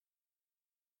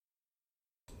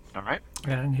All right.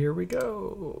 And here we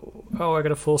go. Oh, I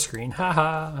got a full screen.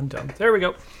 Haha, I'm done. There we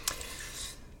go.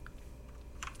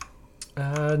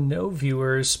 No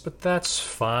viewers, but that's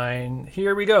fine.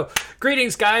 Here we go.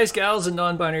 Greetings, guys, gals, and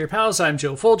non-binary pals. I'm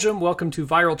Joe Fulgham. Welcome to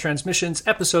Viral Transmissions,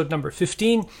 episode number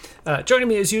 15. Joining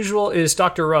me, as usual, is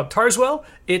Dr. Rob Tarswell.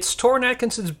 It's Torrin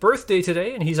Atkinson's birthday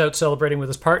today, and he's out celebrating with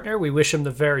his partner. We wish him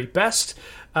the very best.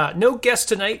 No guest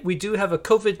tonight. We do have a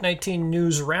COVID-19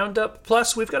 news roundup.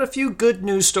 Plus, we've got a few good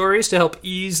news stories to help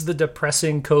ease the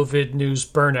depressing COVID news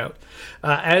burnout.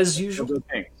 As usual, Good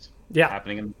things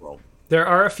happening in the world. There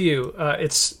are a few.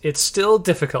 It's still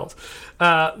difficult.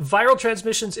 Viral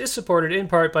Transmissions is supported in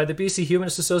part by the BC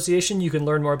Humanist Association. You can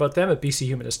learn more about them at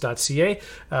bchumanist.ca.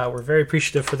 We're very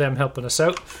appreciative for them helping us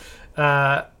out.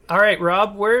 All right,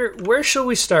 Rob, where shall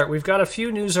we start? We've got a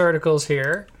few news articles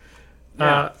here.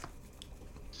 Yeah.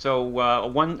 So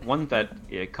one that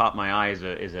caught my eye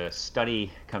is a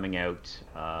study coming out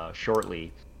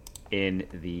shortly in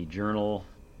the Journal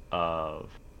of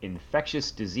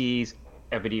Infectious Disease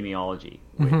Epidemiology,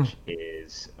 which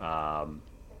is a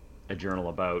journal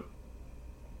about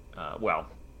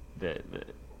the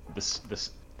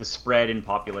spread in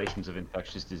populations of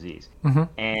infectious disease,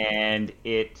 and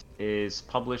it is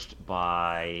published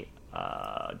by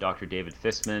Dr. David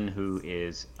Fisman, who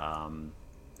is an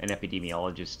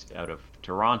epidemiologist out of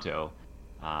Toronto,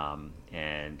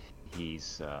 and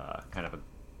he's kind of a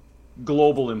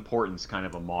global importance, kind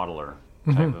of a modeler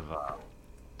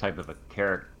type of a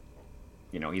character.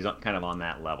 You know, he's kind of on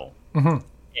that level.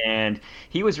 And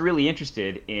he was really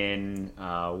interested in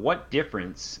what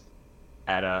difference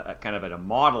at a kind of at a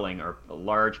modeling or a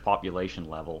large population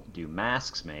level do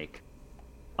masks make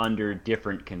under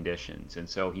different conditions. And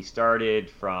so he started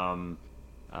from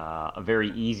a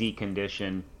very easy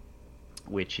condition,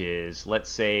 which is, let's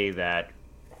say that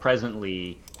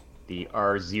presently the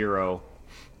R0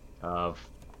 of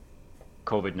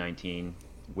COVID-19,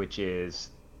 which is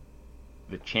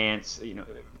the chance,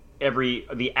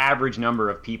 the average number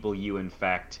of people you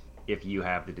infect if you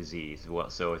have the disease. Well,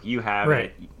 so if you have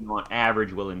it, you on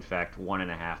average will infect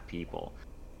 1.5 people.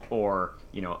 Or,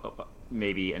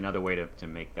 maybe another way to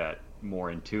make that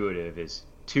more intuitive is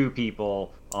 2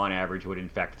 people on average would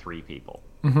infect 3 people.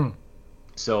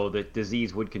 So the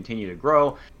disease would continue to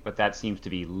grow, but that seems to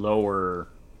be lower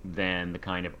than the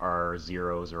kind of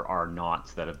R0s or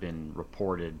R0s that have been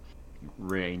reported,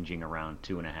 ranging around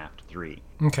 2.5 to 3.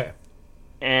 Okay.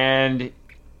 And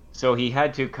so he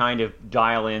had to kind of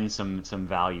dial in some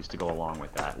values to go along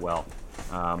with that. Well,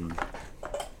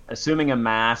 assuming a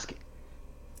mask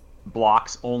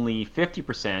blocks only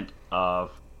 50%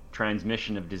 of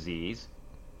transmission of disease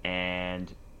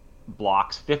and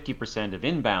blocks 50% of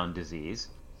inbound disease,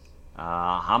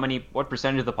 what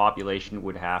percentage of the population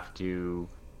would have to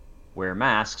wear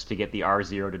masks to get the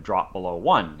R0 to drop below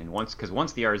 1? And once the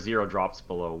R0 drops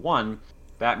below 1,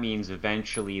 that means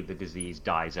eventually the disease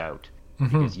dies out,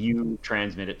 because you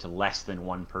transmit it to less than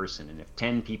 1 person. And if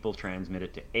 10 people transmit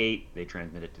it to 8, they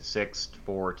transmit it to 6, to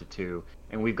 4, to 2,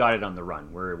 and we've got it on the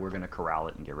run. We're going to corral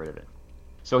it and get rid of it.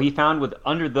 So he found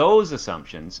under those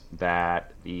assumptions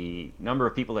that the number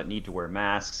of people that need to wear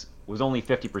masks was only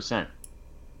 50%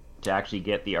 to actually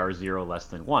get the R0 less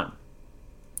than 1.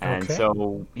 And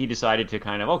so he decided to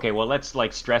kind of,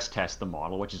 let's stress test the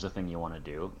model, which is a thing you want to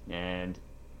do. And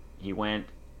he went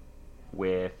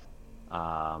with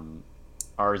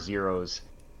R0s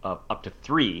up to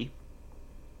 3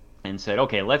 and said,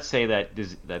 let's say that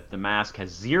the mask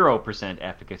has 0%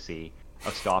 efficacy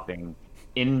of stopping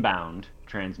inbound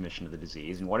transmission of the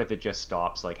disease. And what if it just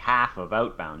stops half of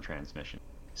outbound transmission?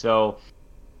 So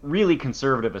really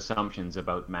conservative assumptions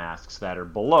about masks that are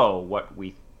below what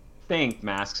we think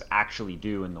masks actually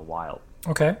do in the wild.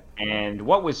 Okay. And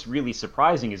what was really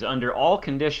surprising is under all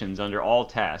conditions, under all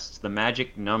tests, the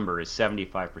magic number is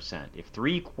 75%. If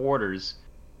 3/4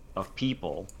 of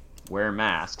people wear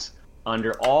masks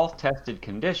under all tested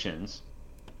conditions,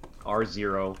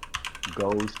 R0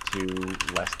 goes to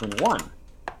less than 1.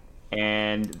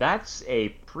 And that's a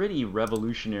pretty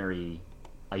revolutionary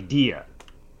idea,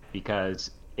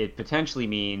 because it potentially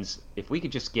means if we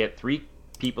could just get 3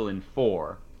 people in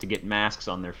 4 to get masks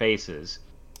on their faces,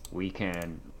 we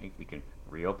can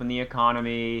reopen the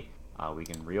economy, we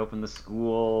can reopen the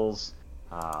schools,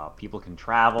 people can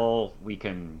travel, we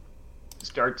can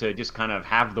start to just kind of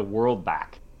have the world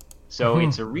back. So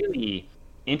it's a really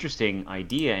interesting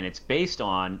idea, and it's based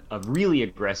on a really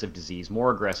aggressive disease,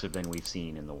 more aggressive than we've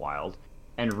seen in the wild,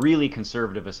 and really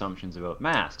conservative assumptions about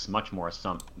masks, much more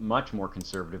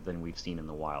conservative than we've seen in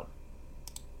the wild.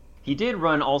 He did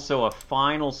run also a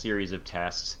final series of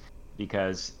tests,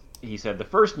 because he said the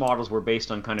first models were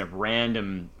based on kind of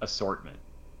random assortment.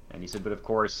 And he said, but of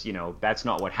course, that's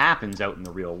not what happens out in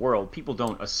the real world. People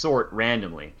don't assort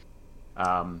randomly.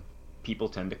 People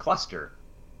tend to cluster.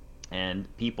 And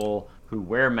people who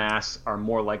wear masks are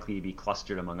more likely to be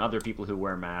clustered among other people who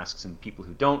wear masks, and people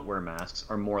who don't wear masks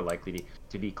are more likely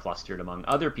to be clustered among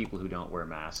other people who don't wear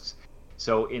masks.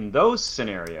 So in those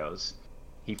scenarios,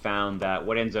 he found that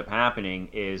what ends up happening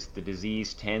is the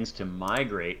disease tends to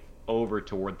migrate over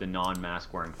toward the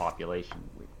non-mask wearing population,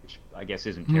 which I guess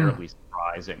isn't terribly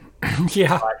surprising.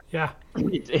 Yeah, but yeah.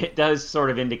 It does sort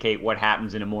of indicate what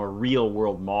happens in a more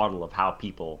real-world model of how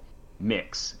people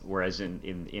mix, whereas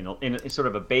in sort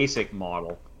of a basic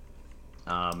model,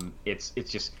 it's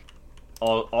just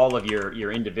all of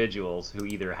your individuals who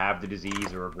either have the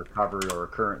disease or have recovered or are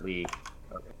currently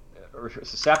or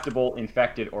susceptible,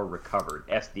 infected, or recovered.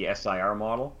 The SIR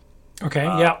model. Okay.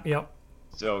 Yep.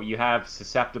 So you have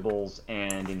susceptibles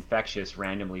and infectious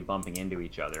randomly bumping into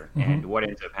each other, Mm-hmm. and what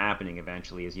ends up happening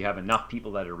eventually is you have enough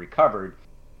people that are recovered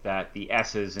that the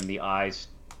S's and the I's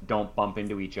don't bump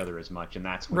into each other as much, and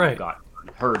that's when you've got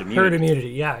herd immunity. Herd immunity,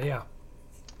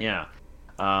 yeah.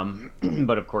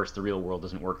 But of course, the real world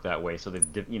doesn't work that way. So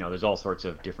there's all sorts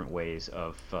of different ways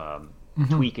of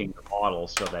tweaking the model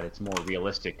so that it's more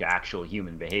realistic to actual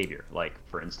human behavior. Like,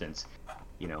 for instance,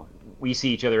 we see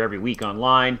each other every week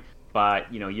online,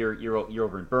 but you're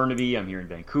over in Burnaby, I'm here in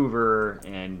Vancouver,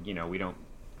 and we don't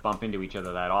bump into each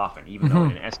other that often. Even though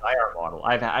in an SIR model,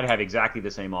 I'd have exactly the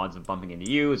same odds of bumping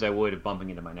into you as I would of bumping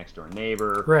into my next door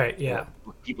neighbor. Right. Yeah.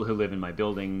 People who live in my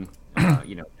building, down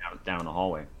the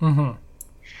hallway. Mm-hmm.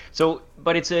 So,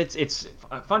 but it's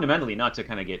fundamentally, not to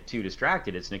kind of get too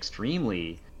distracted, it's an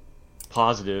extremely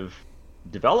positive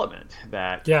development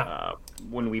that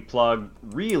when we plug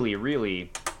really,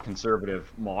 really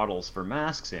conservative models for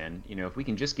masks in, if we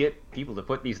can just get people to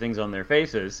put these things on their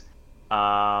faces,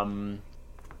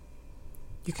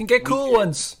 you can get cool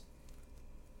ones.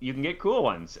 You can get cool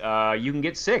ones. You can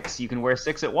get 6. You can wear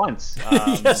 6 at once.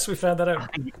 Yes, we found that out.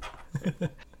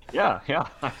 Yeah.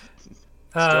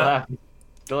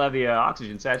 Still have the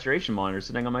oxygen saturation monitor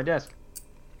sitting on my desk.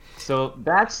 So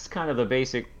that's kind of the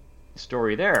basic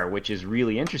story there, which is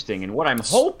really interesting. And what I'm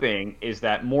hoping is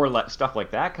that more stuff like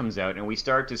that comes out, and we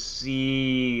start to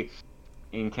see,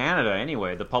 in Canada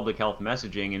anyway, the public health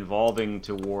messaging evolving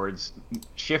towards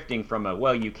shifting from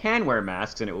you can wear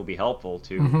masks and it will be helpful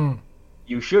to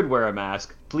you should wear a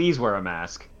mask, please wear a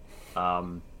mask,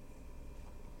 to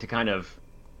kind of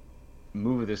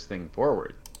move this thing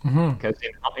forward. Because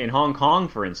in Hong Kong,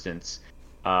 for instance,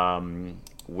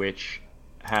 which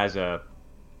has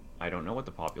I don't know what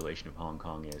the population of Hong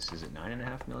Kong is. Is it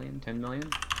 9.5 million, 10 million?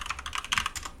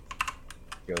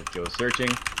 Go searching.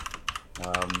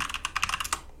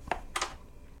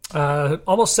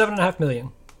 Almost 7.5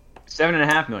 million.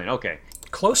 7.5 million. Okay.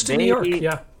 Close to New York.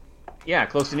 Yeah. Yeah,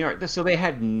 close to New York. So they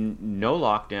had no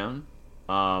lockdown,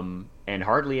 and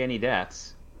hardly any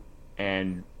deaths,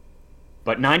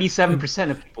 but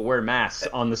 97% of people wear masks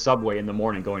on the subway in the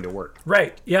morning going to work.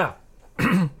 Right. Yeah.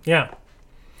 Yeah.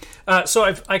 So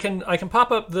I can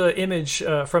pop up the image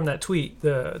from that tweet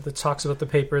that talks about the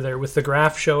paper there with the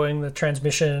graph showing the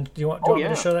transmission. Do you want me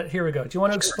to show that? Here we go. Do you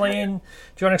want to explain? Do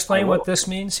you want to explain what this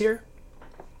means here?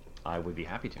 I would be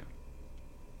happy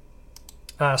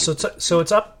So to.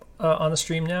 it's up on the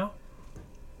stream now.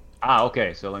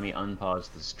 Okay. So let me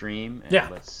unpause the stream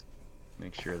and let's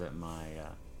make sure that my.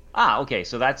 Okay.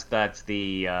 So that's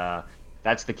the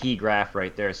key graph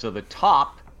right there. So the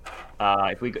top.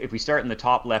 If we start in the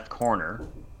top left corner,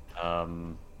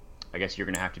 I guess you're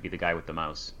going to have to be the guy with the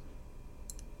mouse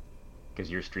because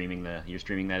you're streaming that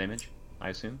image, I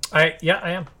assume. I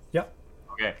am. Yep.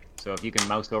 Okay, so if you can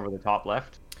mouse over the top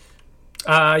left.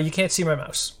 You can't see my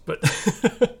mouse, but.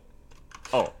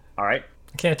 Oh, all right.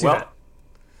 I can't do that.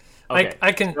 Okay.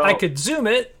 I could zoom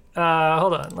it.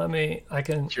 Hold on. I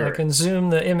can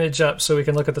zoom the image up so we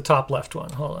can look at the top left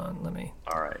one. Hold on.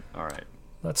 All right.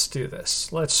 Let's do this.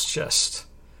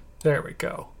 There we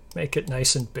go. Make it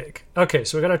nice and big. Okay,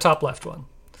 so we got our top left one.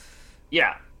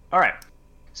 Yeah. All right.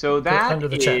 So that under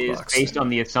the is chat box based on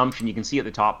the assumption. You can see at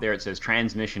the top there it says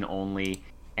transmission only,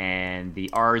 and the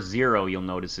R0 you'll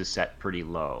notice is set pretty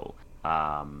low.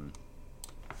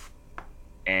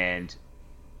 And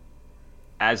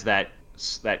as that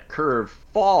curve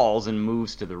falls and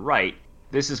moves to the right,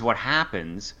 this is what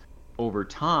happens over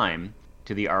time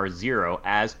to the R0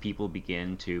 as people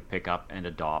begin to pick up and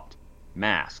adopt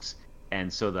masks.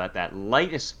 And so that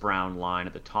lightest brown line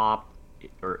at the top,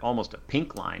 or almost a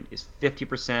pink line, is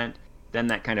 50%. Then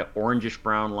that kind of orangish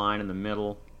brown line in the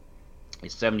middle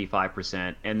is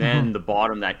 75%. And then the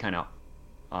bottom, that kind of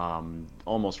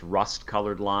almost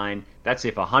rust-colored line. That's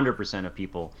if 100% of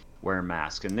people wear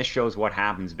masks. And this shows what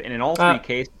happens. And in all three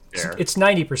cases there... It's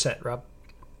 90%, Rob.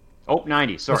 Oh,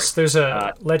 90, sorry. There's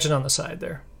a legend on the side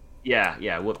there.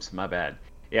 Yeah, whoops, my bad.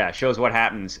 Yeah, it shows what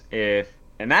happens if...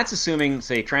 And that's assuming,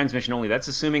 say, transmission only. That's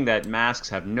assuming that masks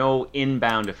have no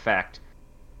inbound effect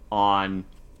on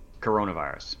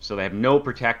coronavirus. So they have no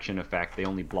protection effect. They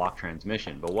only block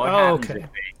transmission. But what happens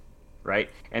if they...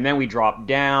 Right? And then we drop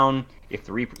down.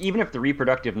 Even if the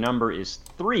reproductive number is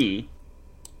 3,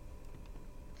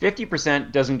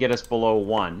 50% doesn't get us below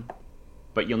 1.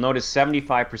 But you'll notice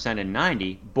 75% and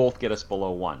 90 both get us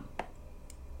below 1.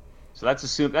 So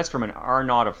that's from an R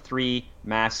naught of 3.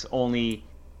 Masks only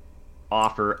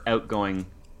offer outgoing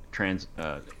protection.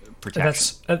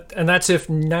 And that's if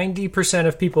 90%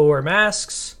 of people wear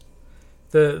masks.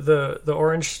 The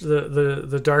orange,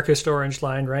 the darkest orange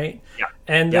line, right? Yeah.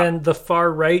 And then the far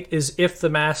right is if the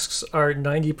masks are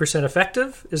 90%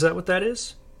 effective. Is that what that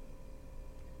is?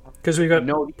 Because we've got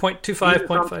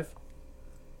 0.25,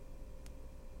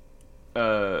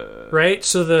 0.5. Right?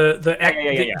 So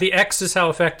the X is how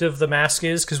effective the mask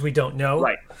is because we don't know.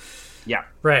 Right. Yeah.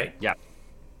 Right. Yeah.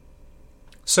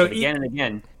 So but again and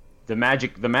again, the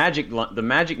magic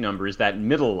number is that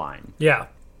middle line. Yeah.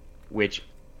 Which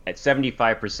at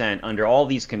 75% under all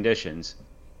these conditions,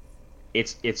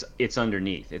 it's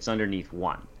underneath. It's underneath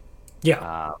 1.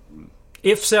 Yeah.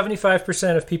 If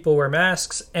 75% of people wear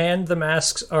masks and the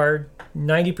masks are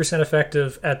 90%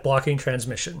 effective at blocking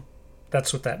transmission.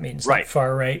 That's what that means. Right.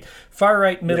 Far right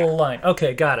middle line.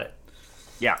 Okay, got it.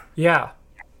 Yeah. Yeah.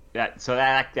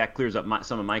 That clears up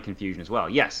some of my confusion as well.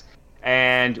 Yes.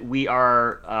 And we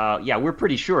are we're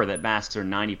pretty sure that masks are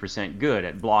 90% good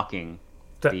at blocking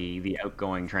the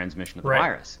outgoing transmission of the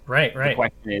virus. Right. The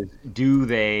question is, do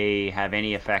they have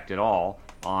any effect at all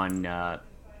on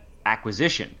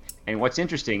acquisition? And what's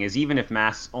interesting is even if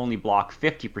masks only block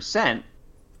 50%,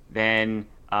 then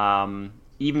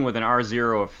even with an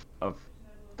R0 of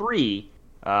 3,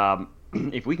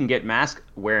 if we can get mask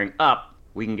wearing up,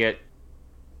 we can get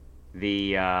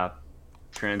the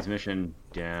transmission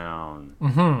down.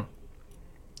 Mm-hmm.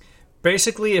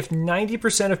 Basically, if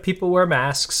 90% of people wear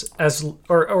masks,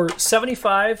 or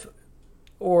 75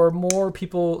 or more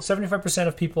people, 75%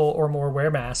 of people or more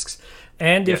wear masks,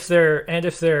 and if they're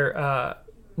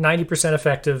 90%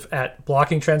 effective at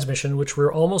blocking transmission, which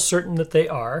we're almost certain that they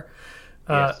are,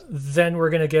 then we're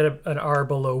going to get an R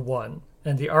below 1,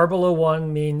 and the R below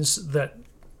 1 means that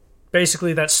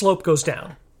basically that slope goes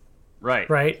down.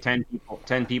 Right. 10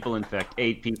 people infect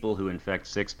 8 people, who infect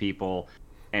 6 people.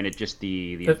 And it just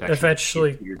the infection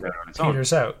eventually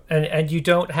peters out, and you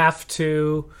don't have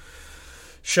to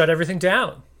shut everything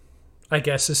down. I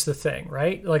guess is the thing,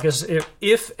 right? Like,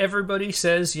 if everybody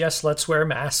says yes, let's wear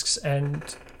masks, and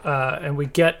we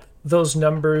get those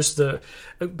numbers.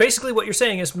 Basically what you're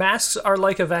saying is masks are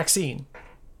like a vaccine,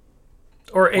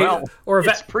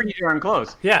 it's pretty darn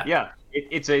close. Yeah.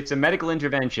 It's a medical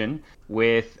intervention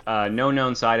with no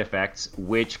known side effects,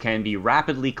 which can be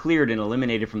rapidly cleared and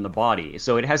eliminated from the body.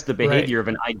 So it has the behavior of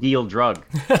an ideal drug.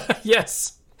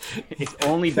 Yes. It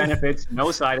only benefits, no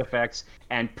side effects,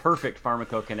 and perfect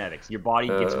pharmacokinetics. Your body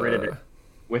gets rid of it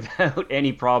without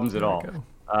any problems at all.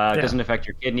 It doesn't affect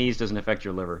your kidneys, doesn't affect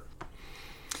your liver.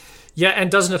 Yeah, and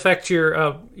doesn't affect your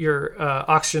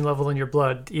oxygen level in your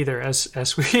blood either,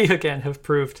 as we again have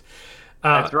proved.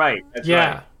 That's right.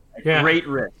 Right.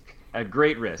 A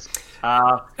great risk.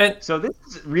 And so this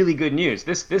is really good news.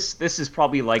 This is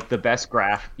probably like the best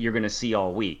graph you're going to see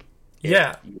all week.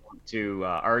 Yeah. If you want to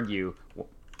argue,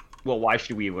 well, why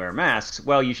should we wear masks?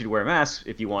 Well, you should wear masks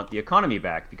if you want the economy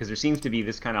back, because there seems to be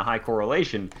this kind of high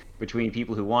correlation between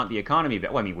people who want the economy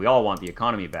back. Well, I mean, we all want the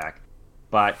economy back,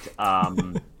 but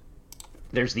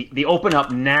there's the open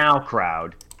up now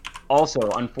crowd. Also,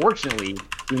 unfortunately,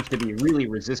 seems to be really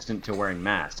resistant to wearing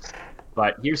masks.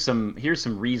 But here's some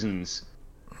reasons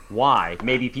why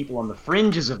maybe people on the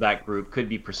fringes of that group could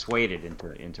be persuaded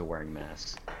into wearing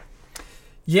masks.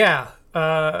 Yeah,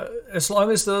 as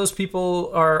long as those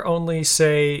people are only,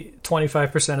 say,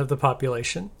 25% of the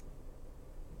population.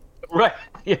 Right.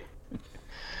 Yeah.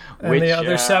 And the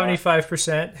other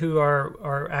 75% who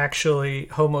are actually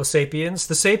Homo sapiens.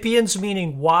 The sapiens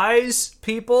meaning wise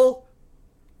people,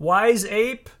 wise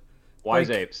ape. Wise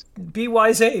apes. Be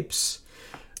wise apes.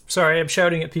 Sorry, I'm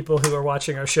shouting at people who are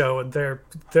watching our show, and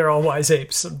they're all wise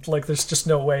apes. Like, there's just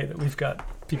no way that we've got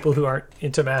people who aren't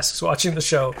into masks watching the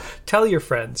show. Tell your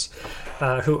friends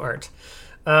who aren't.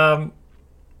 Hold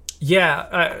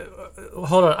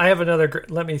on. I have another.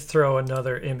 Let me throw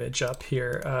another image up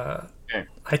here. Okay.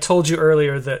 I told you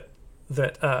earlier that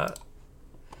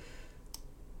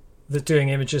that doing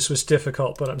images was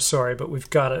difficult, but I'm sorry, but we've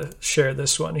got to share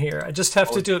this one here. I just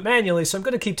have to do it manually, so I'm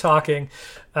going to keep talking.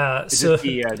 Is it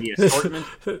the assortment?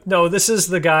 No, this is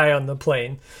the guy on the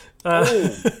plane.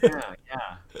 Yeah.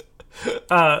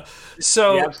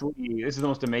 So absolutely, this is the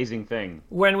most amazing thing.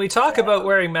 When we talk about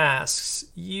wearing masks,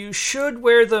 you should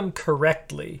wear them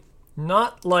correctly,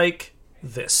 not like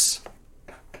this.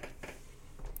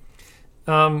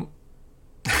 Did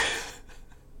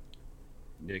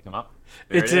it come up?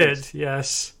 It did,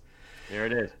 yes. There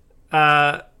it is.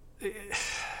 And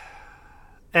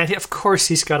of course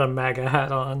he's got a MAGA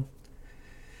hat on.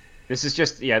 This is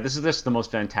just the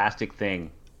most fantastic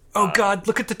thing. Oh God,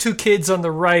 look at the two kids on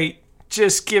the right.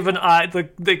 Just give an eye.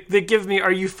 They give me,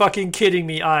 "Are you fucking kidding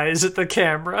me?" eyes at the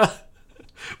camera.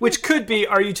 Which could be,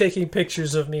 "Are you taking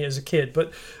pictures of me as a kid?"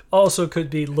 But also could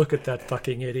be, "Look at that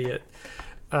fucking idiot."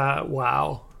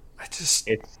 Wow.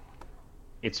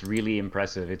 It's really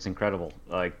impressive. It's incredible.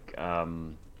 Like,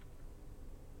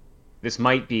 this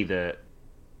might be the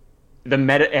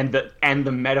meta, and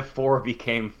the metaphor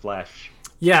became flesh.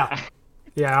 Yeah.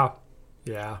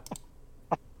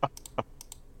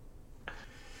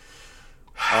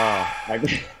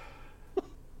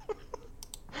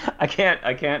 I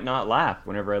can't not laugh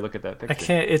whenever I look at that picture. I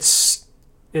can't. It's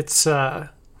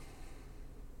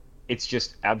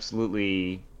just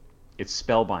absolutely, it's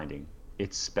spellbinding.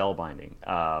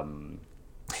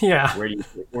 Yeah. Where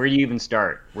do you even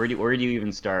start? Where do you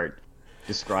even start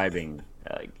describing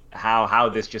how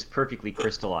this just perfectly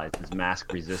crystallizes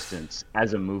mask resistance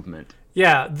as a movement?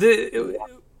 Yeah.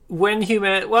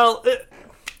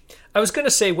 I was going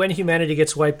to say when humanity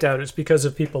gets wiped out, it's because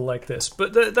of people like this.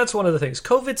 But that's one of the things.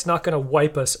 COVID's not going to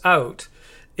wipe us out.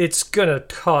 It's going to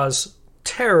cause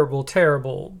terrible,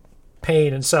 terrible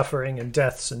pain and suffering and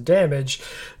deaths and damage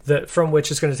from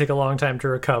which it's going to take a long time to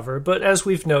recover. But as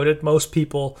we've noted, most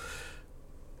people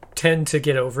tend to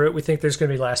get over it. We think there's going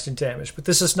to be lasting damage. But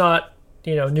this is not,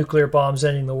 nuclear bombs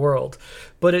ending the world.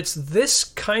 But it's this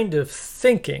kind of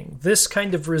thinking, this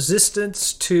kind of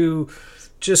resistance to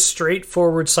just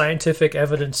straightforward scientific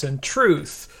evidence and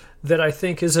truth that I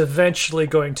think is eventually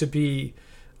going to be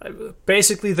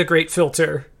basically the great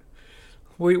filter.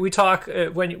 We talk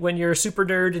when you're a super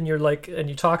nerd and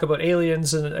you talk about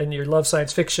aliens and you love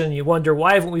science fiction, you wonder,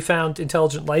 why haven't we found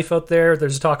intelligent life out there?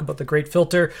 There's a talk about the great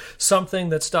filter, something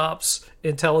that stops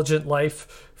intelligent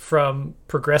life from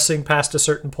progressing past a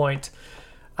certain point.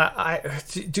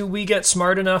 Do we get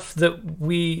smart enough that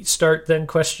we start then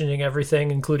questioning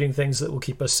everything, including things that will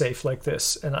keep us safe like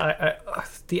this? And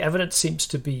the evidence seems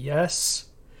to be yes.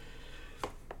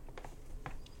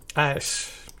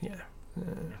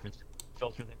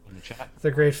 Filter in the chat.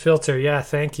 The great filter, yeah,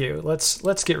 thank you.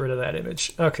 Let's get rid of that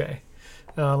image. Okay,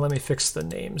 let me fix the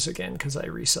names again because I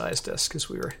resized us because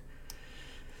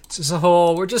this is a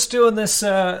whole. We're just doing this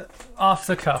off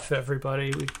the cuff,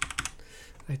 everybody.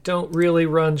 I don't really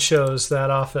run shows that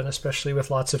often, especially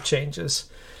with lots of changes.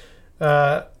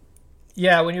 When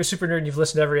you're a super nerd and you've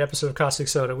listened to every episode of Caustic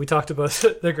Soda, we talked about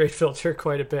the great filter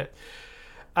quite a bit.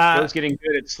 Joe's getting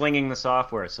good at slinging the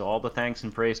software, so all the thanks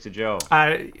and praise to Joe.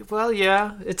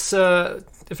 It's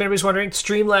if anybody's wondering,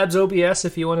 Streamlabs OBS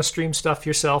if you want to stream stuff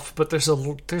yourself, but there's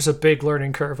a big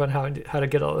learning curve on how to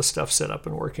get all this stuff set up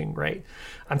and working right.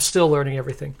 I'm still learning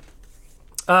everything.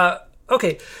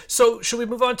 Okay, so should we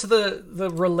move on to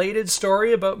the related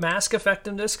story about mask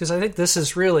effectiveness? Because I think this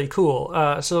is really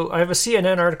cool. So I have a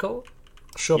CNN article.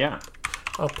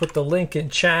 I'll put the link in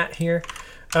chat here.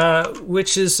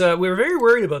 Which is, we were very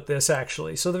worried about this,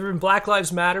 actually. So there have been Black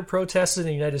Lives Matter protests in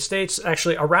the United States,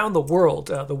 actually around the world.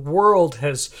 The world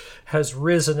has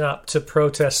risen up to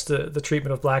protest the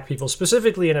treatment of black people,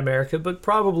 specifically in America, but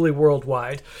probably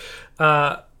worldwide.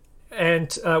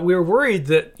 And we were worried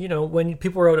that, when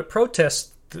people were out at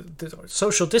protests, the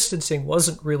social distancing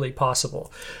wasn't really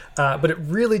possible. But it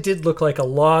really did look like a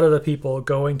lot of the people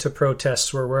going to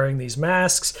protests were wearing these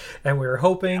masks, and we were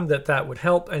hoping that would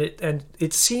help, and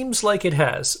it seems like it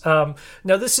has. Now,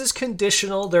 this is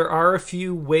conditional. There are a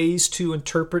few ways to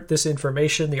interpret this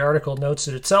information. The article notes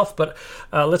it itself, but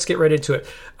let's get right into it.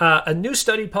 A new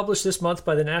study published this month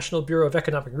by the National Bureau of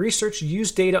Economic Research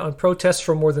used data on protests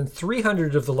from more than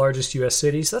 300 of the largest U.S.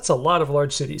 cities. That's a lot of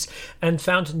large cities, and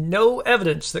found no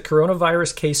evidence that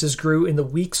coronavirus cases grew in the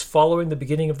weeks following the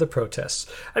beginning of the protests.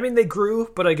 I mean, they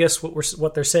grew, but I guess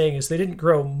what they're saying is they didn't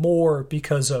grow more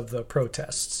because of the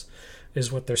protests,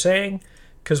 is what they're saying,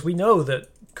 because we know that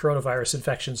coronavirus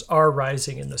infections are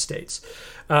rising in the States.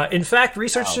 In fact,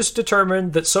 research just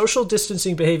determined that social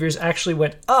distancing behaviors actually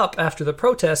went up after the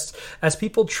protests as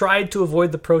people tried to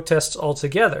avoid the protests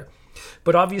altogether.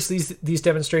 But obviously, these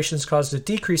demonstrations caused a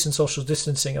decrease in social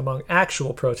distancing among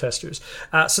actual protesters.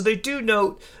 So they do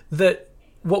note that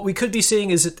what we could be seeing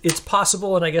is it's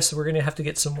possible, and I guess we're going to have to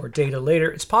get some more data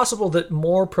later, it's possible that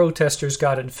more protesters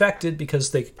got infected because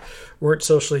they weren't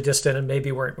socially distant and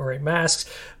maybe weren't wearing masks,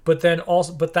 but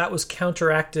that was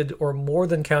counteracted, or more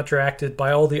than counteracted,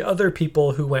 by all the other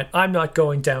people who went, I'm not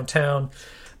going downtown,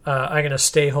 I'm going to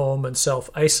stay home and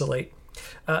self-isolate.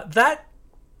 That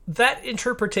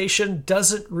interpretation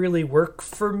doesn't really work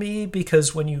for me,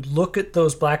 because when you look at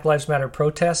those Black Lives Matter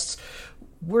protests,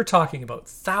 we're talking about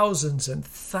thousands and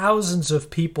thousands of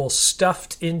people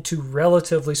stuffed into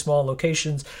relatively small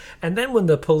locations. And then when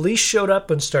the police showed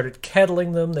up and started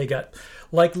kettling them, they got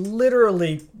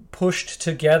literally pushed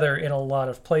together in a lot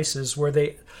of places where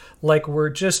they were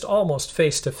just almost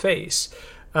face to face.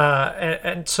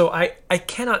 And so I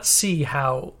cannot see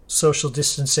how social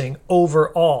distancing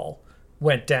overall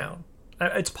went down.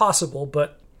 It's possible,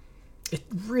 but it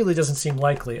really doesn't seem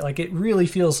likely. It really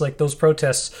feels like those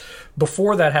protests,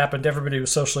 before that happened, everybody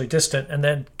was socially distant and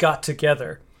then got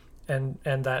together, and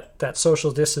that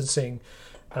social distancing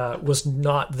was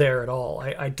not there at all.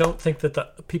 I don't think that the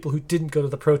people who didn't go to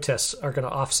the protests are going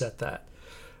to offset that.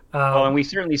 And we've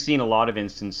certainly seen a lot of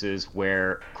instances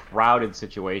where crowded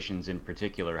situations in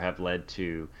particular have led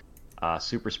to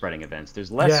super spreading events. There's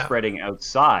less spreading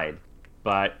outside,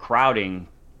 but crowding,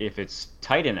 if it's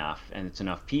tight enough and it's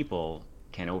enough people,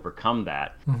 can overcome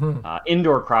that.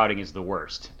 Indoor crowding is the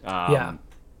worst.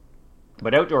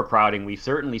 But outdoor crowding, we've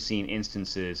certainly seen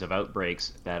instances of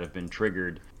outbreaks that have been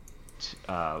triggered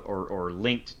or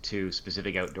linked to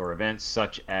specific outdoor events,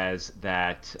 such as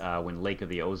that when Lake of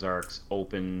the Ozarks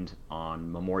opened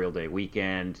on Memorial Day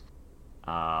weekend,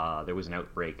 there was an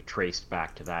outbreak traced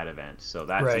back to that event. So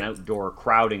that's an outdoor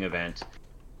crowding event.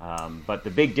 But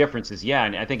the big difference is,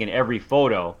 and I think in every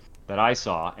photo that I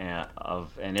saw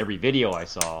and every video I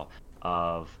saw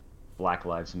of Black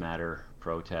Lives Matter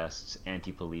protests,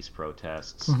 anti-police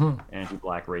protests,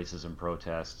 anti-black racism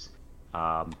protests,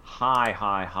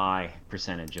 high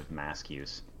percentage of mask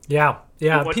use. Yeah.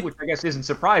 Which I guess isn't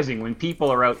surprising when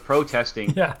people are out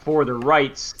protesting for the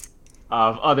rights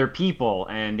of other people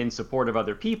and in support of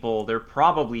other people. They're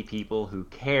probably people who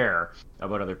care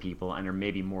about other people and are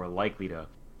maybe more likely to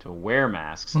wear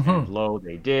masks. And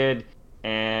they did.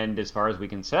 And as far as we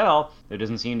can tell, there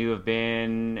doesn't seem to have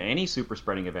been any super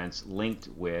spreading events linked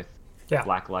with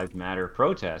Black Lives Matter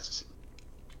protests,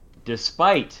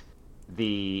 despite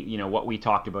the, what we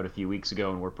talked about a few weeks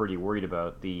ago and we're pretty worried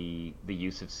about, the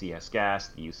use of CS gas,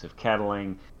 the use of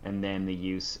kettling, and then the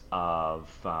use of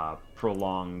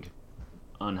prolonged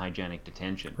unhygienic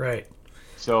detention. Right.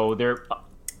 So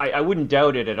I wouldn't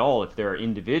doubt it at all if there are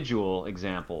individual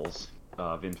examples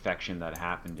of infection that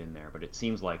happened in there, but it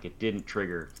seems like it didn't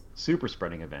trigger super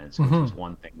spreading events, which is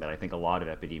one thing that I think a lot of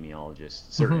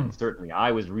epidemiologists, certainly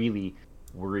I was really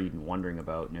worried and wondering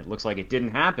about, and it looks like it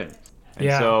didn't happen. And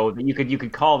so you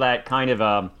could call that kind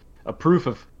of a proof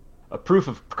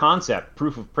of concept,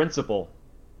 proof of principle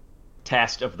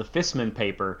test of the Fissman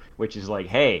paper, which is like,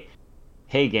 hey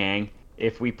gang,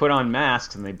 if we put on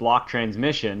masks and they block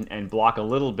transmission and block a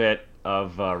little bit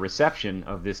of reception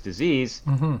of this disease,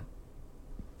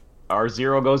 our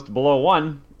zero goes to below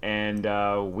 1,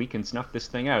 and we can snuff this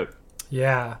thing out.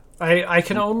 Yeah. I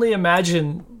can only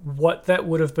imagine what that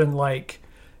would have been like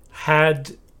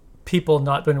had people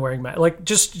not been wearing masks.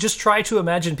 Just try to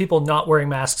imagine people not wearing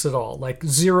masks at all.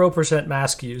 0%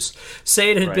 mask use.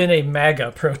 Say it had been a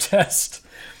MAGA protest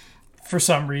for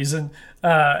some reason,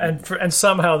 and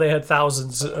somehow they had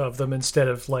thousands of them instead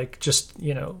of just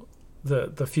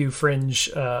the few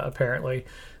fringe apparently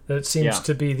that it seems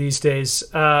to be these days.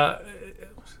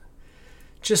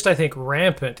 Just I think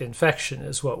rampant infection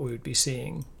is what we would be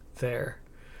seeing there.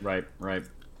 Right.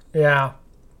 Yeah.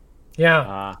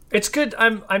 It's good.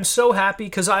 I'm so happy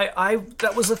because I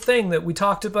that was the thing that we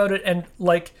talked about it, and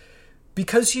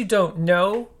because you don't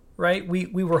know, right?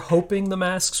 We were hoping the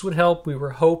masks would help. We were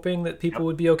hoping that people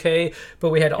would be okay, but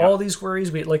we had all these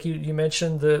worries. We you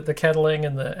mentioned the kettling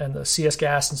and the CS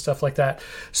gas and stuff like that.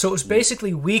 So it was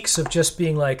basically weeks of just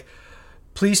being like,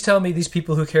 please tell me these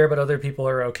people who care about other people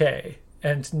are okay.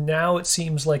 And now it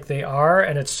seems like they are,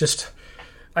 and it's just,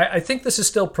 I think this is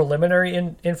still preliminary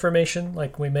information.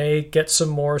 We may get some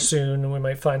more soon, and we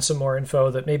might find some more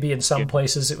info that maybe in some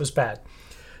places it was bad.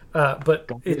 But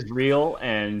it's real,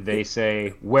 and they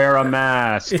say, wear a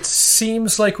mask. It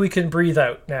seems like we can breathe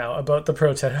out now about the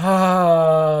protest.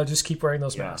 Just keep wearing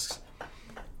those masks.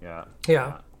 Yeah.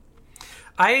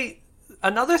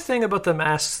 another thing about the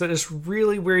masks that is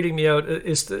really weirding me out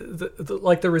is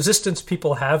the resistance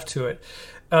people have to it.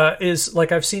 Is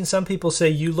like I've seen some people say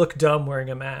you look dumb wearing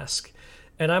a mask,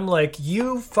 and I'm like,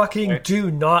 you fucking do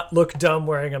not look dumb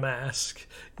wearing a mask.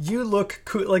 You look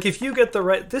cool. Like if you get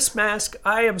this mask,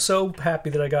 I am so happy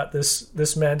that I got this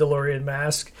Mandalorian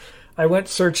mask. I went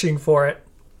searching for it.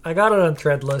 I got it on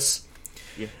Threadless.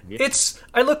 Yeah.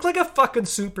 I look like a fucking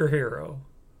superhero.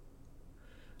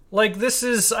 Like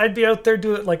I'd be out there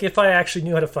doing, like if I actually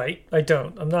knew how to fight. I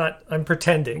don't. I'm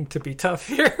pretending to be tough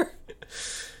here.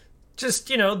 Just,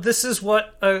 this is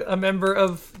what a member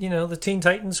of, the Teen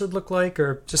Titans would look like,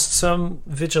 or just some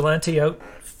vigilante out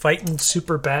fighting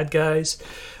super bad guys.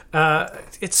 And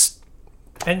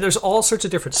there's all sorts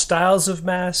of different styles of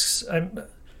masks.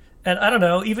 And I don't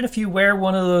know, even if you wear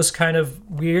one of those kind of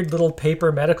weird little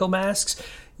paper medical masks,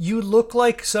 you look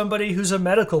like somebody who's a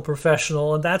medical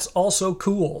professional, and that's also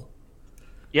cool.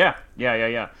 Yeah.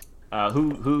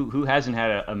 Who hasn't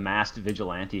had a masked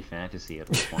vigilante fantasy at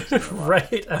least once in their life?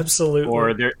 Right, absolutely.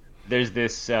 Or there's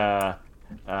this I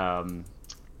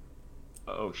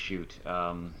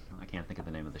can't think of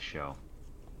the name of the show,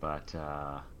 but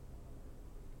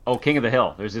King of the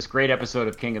Hill. There's this great episode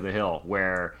of King of the Hill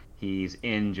where he's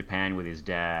in Japan with his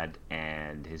dad,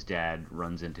 and his dad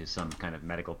runs into some kind of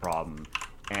medical problem,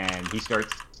 and he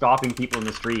starts stopping people in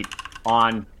the street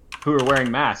who are wearing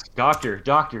masks. Doctor,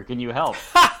 can you help?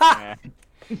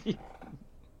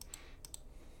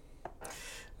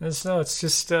 No, it's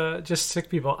just sick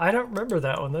people. I don't remember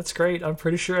that one. That's great. I'm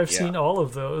pretty sure I've seen all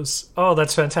of those. Oh,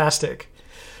 that's fantastic.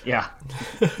 Yeah.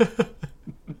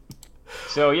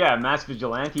 So masked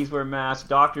vigilantes wear masks,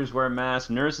 doctors wear masks,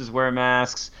 nurses wear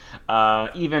masks.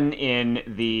 Even in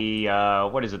the I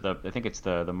think it's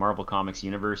the Marvel Comics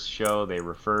Universe show, they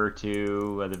refer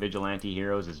to the vigilante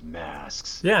heroes as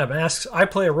masks. Yeah, masks. I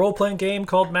play a role-playing game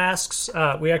called Masks.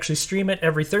 We actually stream it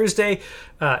every Thursday,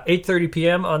 8:30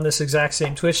 p.m. on this exact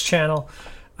same Twitch channel.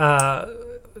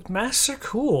 Masks are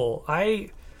cool.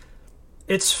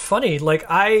 It's funny, like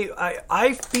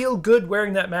I feel good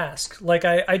wearing that mask. Like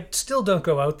I still don't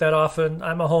go out that often.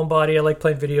 I'm a homebody. I like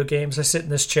playing video games. I sit in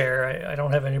this chair. I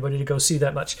don't have anybody to go see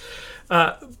that much.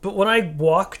 But when I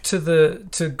walk to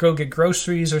go get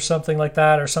groceries or something like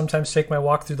that, or sometimes take my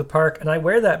walk through the park, and I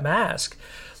wear that mask,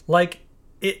 like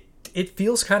it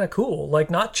feels kind of cool. Like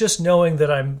not just knowing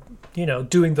that I'm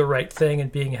doing the right thing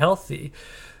and being healthy,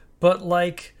 but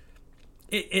like.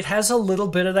 It has a little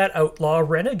bit of that outlaw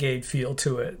renegade feel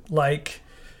to it. Like,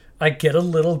 I get a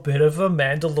little bit of a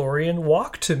Mandalorian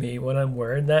walk to me when I'm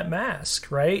wearing that mask,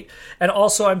 right? And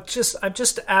also, I'm just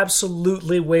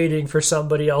absolutely waiting for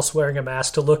somebody else wearing a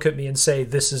mask to look at me and say,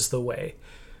 "This is the way."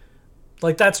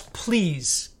 Like,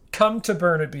 please come to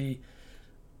Burnaby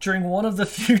during one of the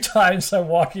few times I'm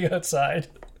walking outside.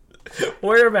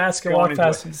 Wear a mask and walk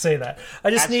past me and say that. I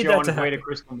just need that to happen. On my way to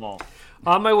Crystal Mall.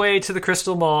 On my way to the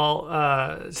Crystal Mall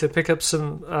to pick up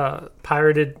some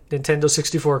pirated Nintendo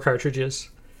 64 cartridges.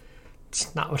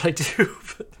 It's not what I do.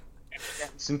 But...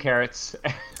 Some carrots.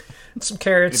 Some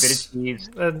carrots. A bit of cheese.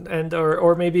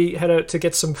 Or maybe head out to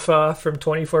get some pho from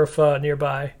 24 Pho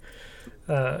nearby.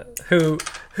 Who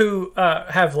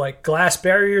have like glass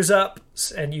barriers up,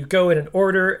 and you go in and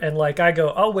order, and like I go,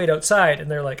 I'll wait outside, and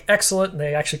they're like, excellent, and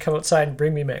they actually come outside and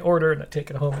bring me my order, and I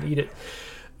take it home and eat it.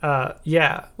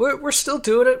 We're still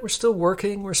doing it. We're still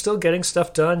working. We're still getting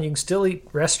stuff done. You can still eat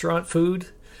restaurant food.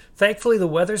 Thankfully, the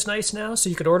weather's nice now, so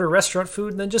you could order restaurant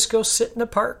food and then just go sit in a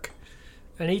park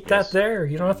and eat that there.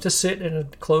 You don't have to sit in a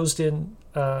closed-in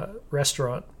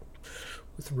restaurant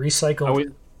with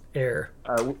recycled air.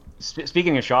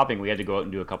 Speaking of shopping, we had to go out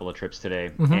and do a couple of trips today,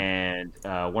 and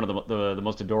one of the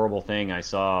most adorable thing I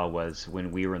saw was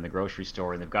when we were in the grocery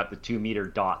store, and they've got the 2-meter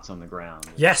dots on the ground.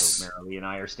 Yes. So Marilee and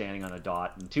I are standing on a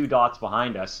dot, and 2 dots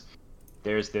behind us,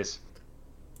 there's this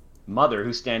mother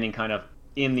who's standing kind of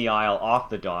in the aisle off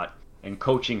the dot and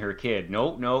coaching her kid.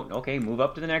 No, okay, move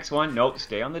up to the next one. Nope,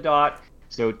 stay on the dot.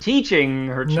 So teaching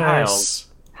her child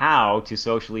how to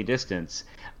socially distance.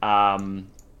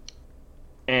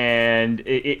 And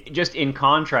it just in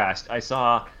contrast, I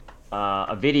saw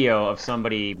a video of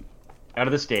somebody out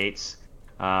of the States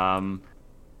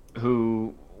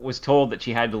who was told that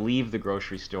she had to leave the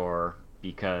grocery store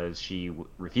because she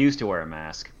refused to wear a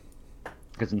mask.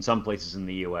 Because in some places in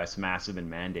the U.S., masks have been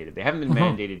mandated. They haven't been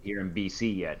mandated here in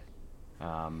BC yet.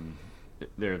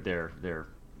 They're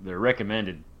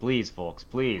recommended. Please, folks,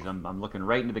 please. I'm looking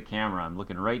right into the camera. I'm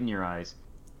looking right in your eyes.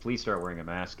 Please start wearing a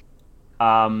mask.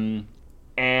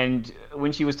 And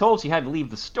when she was told she had to leave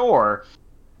the store,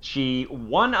 she,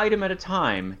 one item at a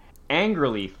time,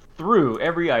 angrily threw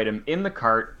every item in the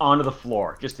cart onto the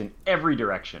floor, just in every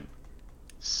direction.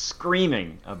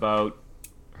 screaming about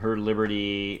her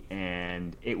liberty,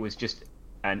 and it was just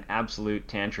an absolute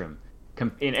tantrum.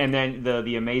 And then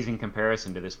the amazing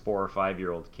comparison to this 4 or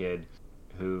 5-year-old kid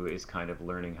who is kind of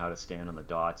learning how to stand on the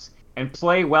dots and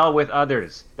play well with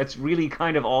others. That's really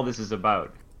kind of all this is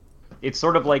about. It's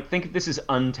sort of like, think of this as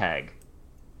untag,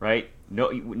 right?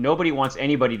 Nobody wants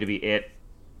anybody to be it,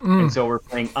 and so we're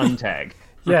playing untag.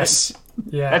 Yes.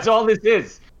 Yeah. That's all this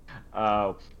is.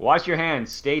 Wash your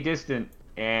hands, stay distant,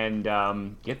 and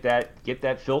get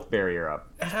that filth barrier up.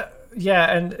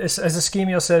 Yeah, and as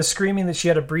Ischemio says, screaming that she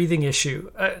had a breathing issue.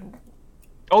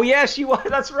 Oh yeah, she was.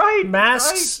 That's right.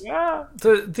 Masks. Right,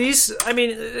 yeah. These. I mean,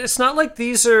 it's not like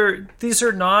these are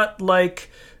not like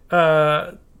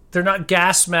they're not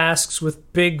gas masks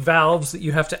with big valves that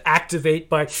you have to activate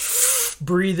by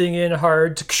breathing in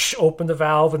hard to open the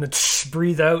valve and then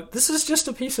breathe out. This is just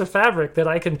a piece of fabric that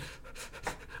I can.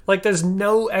 Like, there's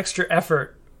no extra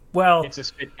effort. Well, it's a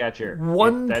spit catcher.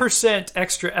 1%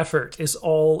 extra effort is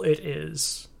all it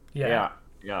is. Yeah.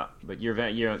 But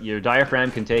your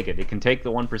diaphragm can take it. It can take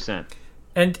the 1%.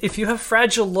 And if you have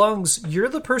fragile lungs, you're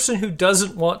the person who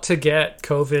doesn't want to get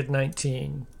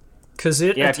COVID-19 because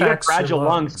it attacks if you have fragile your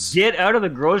lungs. Get out of the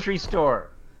grocery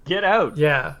store. Get out.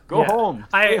 Yeah. Go home.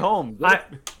 Stay home.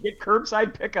 Get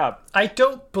curbside pickup. I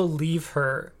don't believe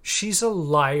her. She's a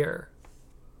liar.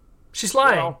 She's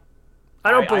lying. Well,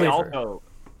 I don't believe her.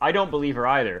 I don't believe her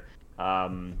either.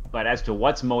 But as to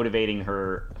what's motivating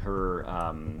her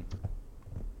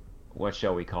what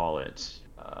shall we call it?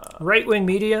 Right-wing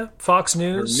media, Fox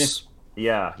News.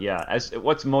 As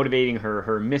what's motivating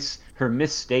her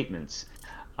misstatements,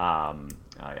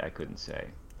 I couldn't say,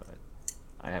 but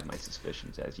I have my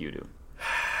suspicions, as you do.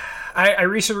 I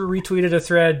recently retweeted a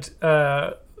thread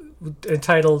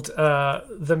entitled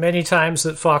 "The Many Times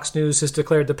That Fox News Has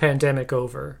Declared the Pandemic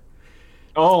Over."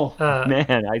 Oh,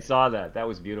 man, I saw that. That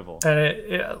was beautiful.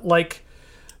 And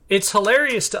it's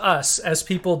hilarious to us as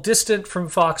people distant from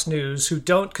Fox News who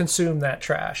don't consume that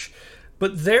trash.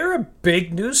 But they're a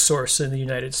big news source in the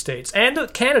United States and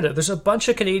Canada. There's a bunch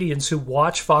of Canadians who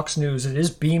watch Fox News. It is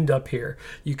beamed up here.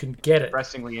 You can get it.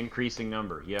 Depressingly increasing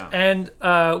number, yeah. And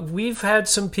we've had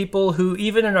some people who,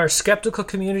 even in our skeptical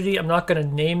community, I'm not going to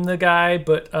name the guy,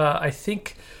 but I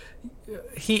think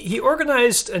he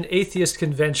organized an atheist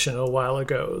convention a while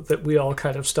ago that we all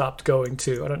kind of stopped going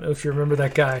to. I don't know if you remember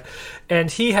that guy. And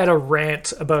he had a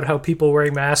rant about how people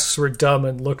wearing masks were dumb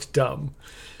and looked dumb.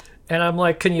 And I'm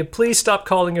like, can you please stop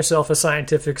calling yourself a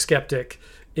scientific skeptic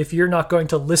if you're not going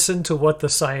to listen to what the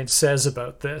science says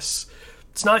about this?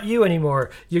 It's not you anymore.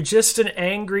 You're just an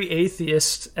angry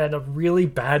atheist, and a really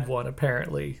bad one,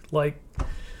 apparently. Like,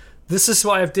 this is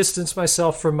why I've distanced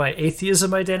myself from my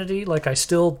atheism identity. Like, I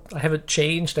haven't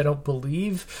changed. I don't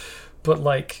believe. But,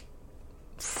 like...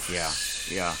 Yeah.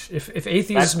 If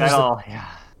atheism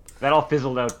that all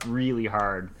fizzled out really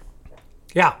hard.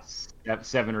 Yeah.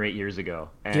 7 or 8 years ago,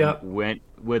 and went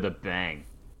with a bang.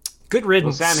 Good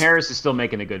riddance. Well, Sam Harris is still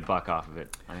making a good buck off of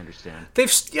it. I understand.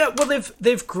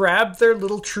 They've grabbed their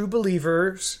little true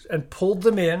believers and pulled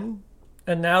them in,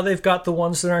 and now they've got the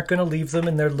ones that aren't going to leave them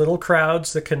in their little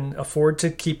crowds that can afford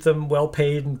to keep them well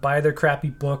paid and buy their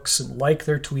crappy books and like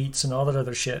their tweets and all that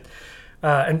other shit,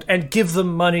 and give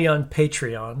them money on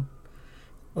Patreon.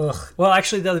 Ugh. Well,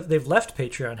 actually, they've left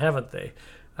Patreon, haven't they?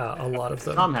 A lot of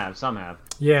them. Some have.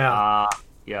 Yeah.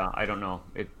 I don't know.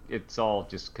 It's all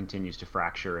just continues to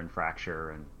fracture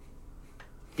and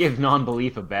give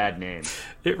non-belief a bad name.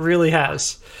 It really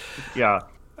has. Yeah.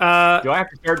 Do I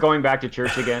have to start going back to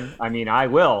church again? I mean, I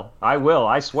will.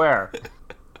 I swear.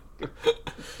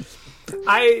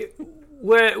 I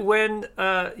want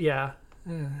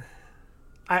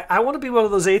to be one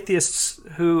of those atheists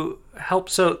who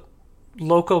helps out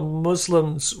local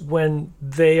Muslims when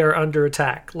they are under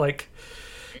attack. Like,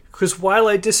 because while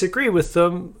I disagree with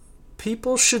them,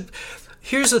 people should...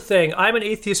 Here's the thing. I'm an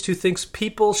atheist who thinks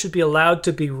people should be allowed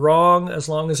to be wrong as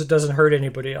long as it doesn't hurt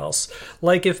anybody else.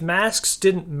 Like, if masks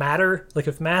didn't matter, like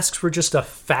if masks were just a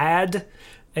fad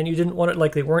and you didn't want it,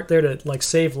 like they weren't there to like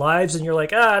save lives, and you're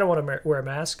like, I don't want to wear a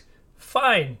mask.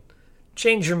 Fine.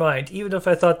 Change your mind, even if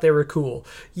I thought they were cool.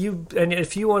 And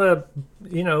if you want to,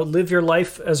 live your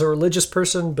life as a religious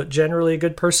person, but generally a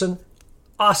good person,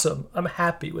 awesome. I'm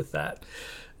happy with that.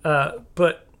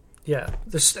 But yeah,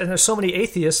 there's so many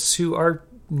atheists who are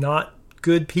not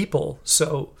good people.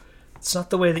 So it's not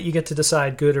the way that you get to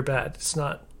decide good or bad. It's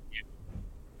not.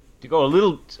 To go a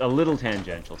little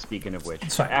tangential. Speaking of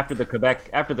which, after the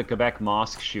Quebec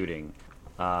mosque shooting.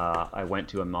 I went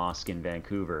to a mosque in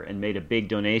Vancouver and made a big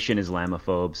donation,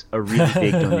 Islamophobes. A really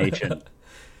big donation.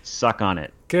 Suck on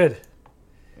it. Good.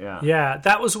 Yeah. Yeah,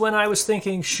 that was when I was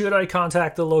thinking, should I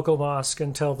contact the local mosque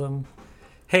and tell them,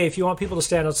 hey, if you want people to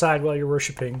stand outside while you're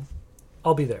worshiping,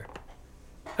 I'll be there.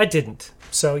 I didn't.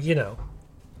 So,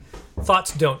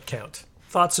 thoughts don't count.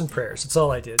 Thoughts and prayers. It's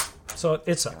all I did. So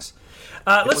it sucks.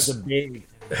 It was a big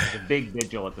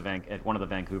vigil at one of the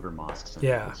Vancouver mosques. And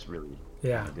Yeah. It was really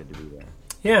good to be there.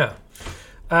 Yeah.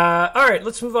 All right,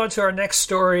 let's move on to our next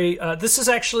story. This is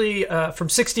actually from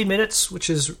 60 Minutes, which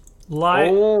is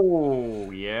live.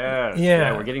 Oh, yes.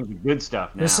 Yeah, we're getting the good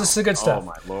stuff now. This is the good stuff. Oh,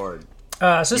 my Lord.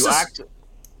 So this is...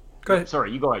 Go ahead.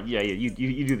 Sorry, you go ahead. Yeah, you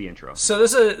do the intro. So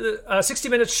this is a 60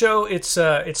 Minutes show. It's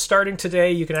starting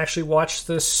today. You can actually watch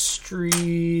the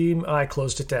stream. I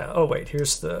closed it down. Oh, wait,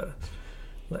 here's the...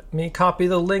 Let me copy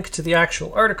the link to the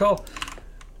actual article.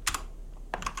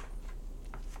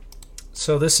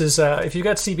 So this is, if you've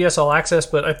got CBS All Access,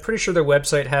 but I'm pretty sure their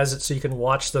website has it so you can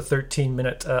watch the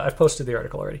 13-minute... I've posted the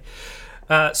article already.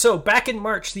 So back in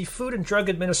March, the Food and Drug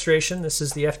Administration, this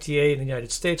is the FDA in the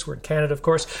United States, we're in Canada, of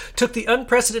course, took the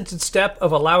unprecedented step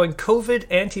of allowing COVID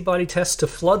antibody tests to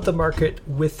flood the market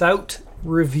without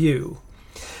review.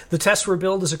 The tests were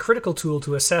billed as a critical tool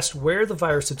to assess where the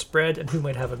virus had spread and who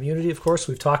might have immunity. Of course,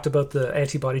 we've talked about the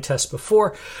antibody tests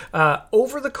before.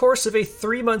 Over the course of a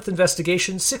 3-month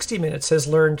investigation, 60 Minutes has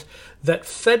learned that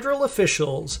federal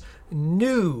officials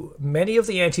knew many of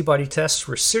the antibody tests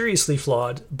were seriously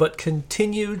flawed, but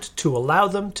continued to allow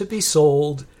them to be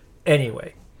sold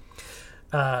anyway.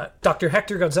 Dr.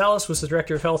 Hector Gonzalez was the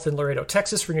director of health in Laredo,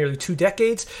 Texas for nearly 2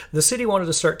 decades. The city wanted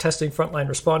to start testing frontline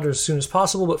responders as soon as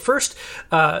possible, but first,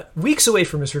 weeks away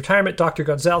from his retirement, Dr.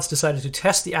 Gonzalez decided to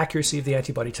test the accuracy of the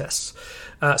antibody tests.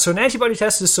 So an antibody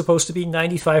test is supposed to be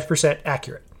 95%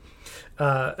 accurate,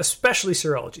 especially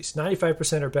serologies,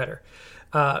 95% or better.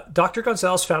 Dr.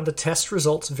 Gonzalez found the test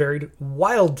results varied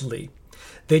wildly.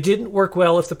 They didn't work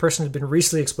well if the person had been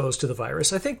recently exposed to the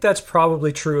virus. I think that's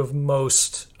probably true of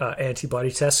most antibody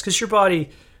tests because your body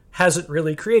hasn't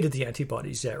really created the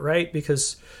antibodies yet, right?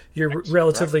 Because you're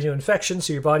relatively new infection,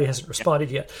 so your body hasn't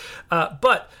responded yet.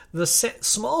 But the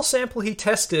small sample he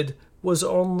tested was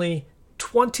only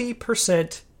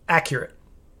 20% accurate.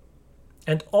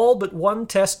 And all but one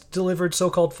test delivered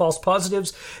so-called false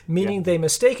positives, meaning they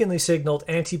mistakenly signaled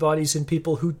antibodies in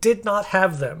people who did not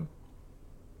have them.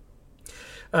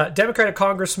 Democratic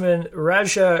Congressman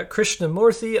Raja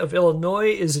Krishnamurthy of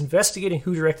Illinois is investigating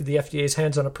who directed the FDA's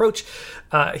hands-on approach.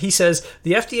 He says,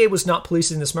 the FDA was not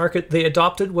policing this market. They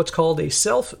adopted what's called a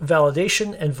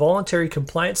self-validation and voluntary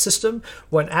compliance system.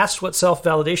 When asked what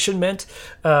self-validation meant,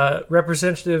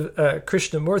 Representative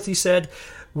Krishnamurthy said,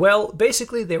 well,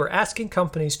 basically they were asking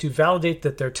companies to validate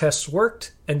that their tests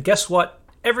worked, and guess what?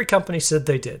 Every company said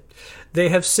they did.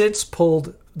 They've since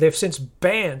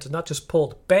banned, not just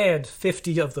pulled, banned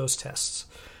 50 of those tests.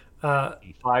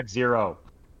 5-0.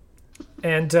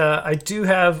 And I do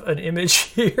have an image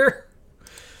here.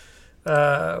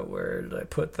 Where did I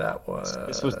put that one?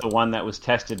 This was the one that was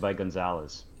tested by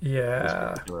Gonzalez. Yeah. This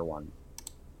particular one.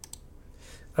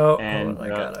 Oh, and I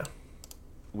gotta.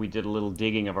 We did a little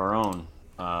digging of our own.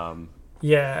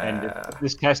 Yeah. And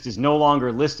this test is no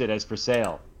longer listed as for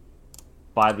sale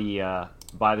by the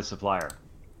supplier.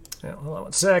 Yeah, hold on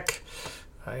one sec.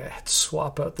 I had to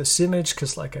swap out this image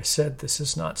because, like I said, this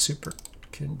is not super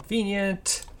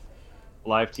convenient.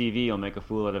 Live TV will make a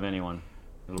fool out of anyone.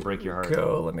 It'll break your heart.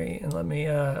 Go. Let me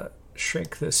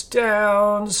shrink this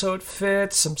down so it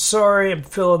fits. I'm sorry, I'm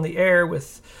filling the air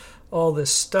with all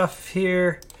this stuff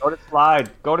here. Go to slide.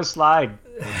 We're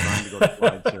trying to go to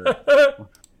slide, sir.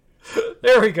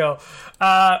 There we go.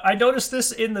 I noticed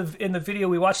this in the video.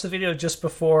 We watched the video just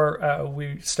before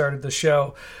we started the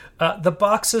show. The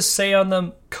boxes say on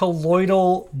them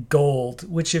colloidal gold,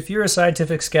 which if you're a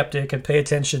scientific skeptic and pay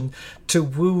attention to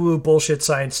woo-woo bullshit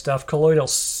science stuff, colloidal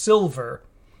silver.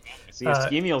 See,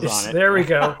 ischemials on it. There we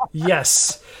go.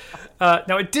 Yes.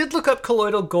 Now, it did look up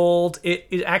colloidal gold.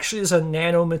 It actually is a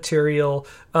nanomaterial.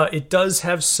 It does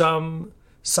have some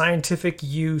scientific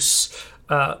use,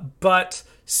 but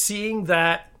seeing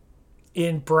that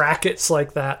in brackets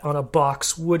like that on a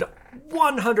box would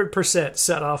 100%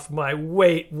 set off my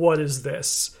wait, what is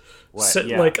this?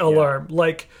 Alarm.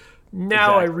 Like,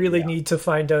 now exactly, I really need to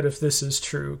find out if this is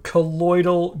true.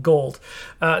 Colloidal gold.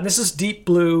 This is deep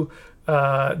blue.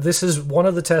 This is one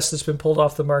of the tests that's been pulled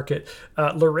off the market.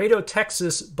 Laredo,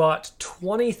 Texas bought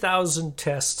 20,000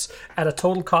 tests at a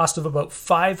total cost of about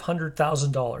 $500,000,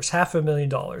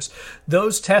 $500,000.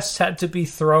 Those tests had to be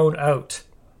thrown out.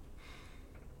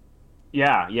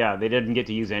 Yeah, they didn't get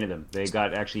to use any of them. They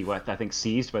got actually, I think,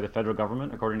 seized by the federal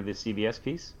government, according to the CBS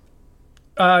piece.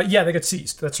 Yeah, they got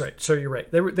seized. That's right. So you're right.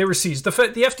 They were seized. The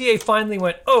FDA finally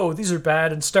went, oh, these are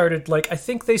bad, and started, I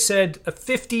think they said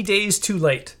 50 days too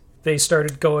late. They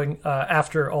started going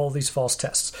after all these false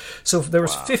tests. So there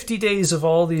was 50 days of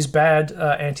all these bad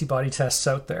antibody tests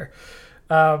out there.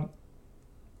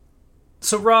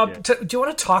 So, Rob, do you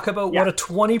want to talk about what a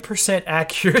 20%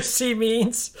 accuracy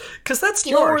means? Because that's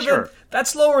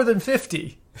lower than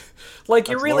 50.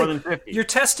 You're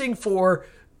testing for,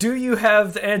 do you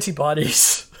have the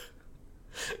antibodies?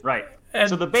 Right.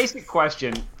 So the basic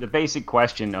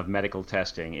question of medical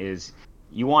testing is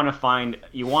you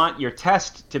want your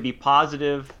test to be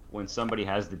positive when somebody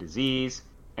has the disease,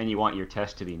 and you want your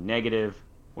test to be negative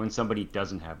when somebody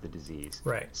doesn't have the disease.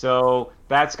 Right. So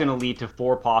that's going to lead to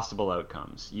 4 possible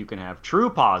outcomes. You can have true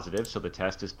positive, so the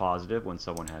test is positive when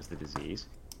someone has the disease.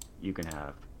 You can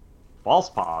have false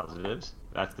positives.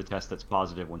 That's the test that's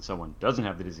positive when someone doesn't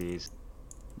have the disease.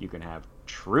 You can have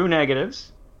true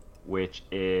negatives, which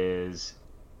is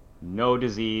no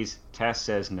disease, test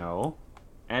says no.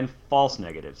 And false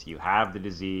negatives. You have the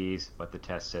disease, but the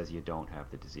test says you don't have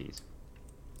the disease.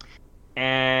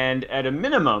 And at a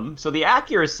minimum, so the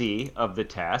accuracy of the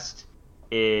test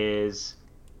is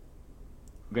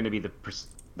going to be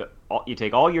you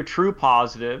take all your true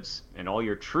positives and all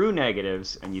your true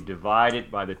negatives, and you divide it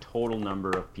by the total number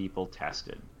of people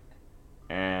tested.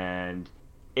 And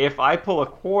if I pull a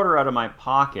quarter out of my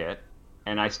pocket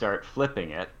and I start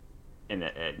flipping it, and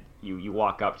you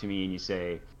walk up to me and you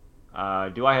say,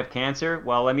 do I have cancer?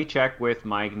 Well, let me check with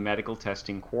my medical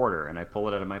testing quarter. And I pull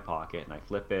it out of my pocket and I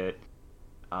flip it.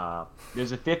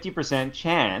 There's a 50%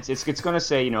 chance. It's going to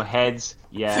say, heads,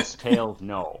 yes, tails,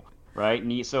 no. Right?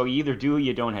 And so you either do or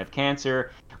you don't have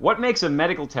cancer. What makes a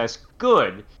medical test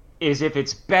good is if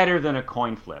it's better than a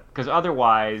coin flip. Because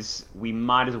otherwise, we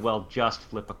might as well just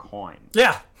flip a coin.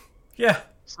 Yeah. Yeah.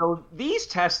 So these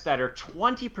tests that are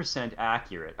 20%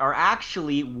 accurate are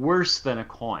actually worse than a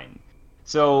coin.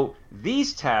 So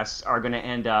these tests are going to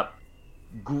end up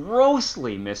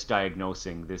grossly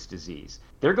misdiagnosing this disease.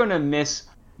 They're going to miss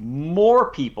more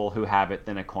people who have it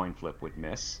than a coin flip would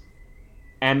miss.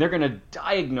 And they're going to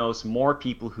diagnose more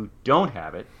people who don't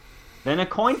have it than a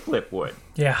coin flip would.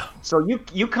 Yeah. So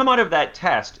you come out of that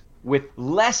test with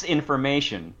less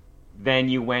information than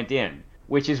you went in,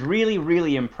 which is really,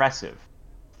 really impressive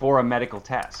for a medical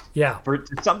test. Yeah. For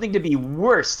something to be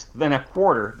worse than a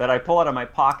quarter that I pull out of my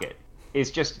pocket is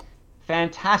just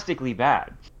fantastically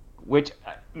bad, which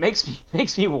makes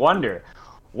me wonder,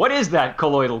 what is that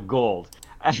colloidal gold?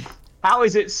 How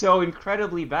is it so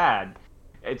incredibly bad?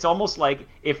 It's almost like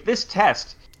if this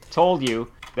test told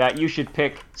you that you should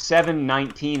pick 7,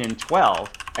 19, and 12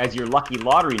 as your lucky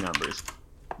lottery numbers,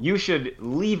 you should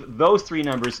leave those 3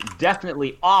 numbers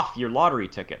definitely off your lottery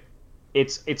ticket.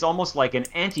 It's almost like an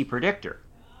anti-predictor.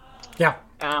 Yeah.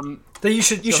 You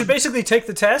should basically take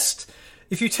the test.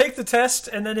 If you take the test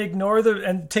and then ignore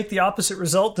and take the opposite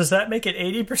result, does that make it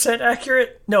 80%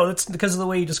 accurate? No, that's because of the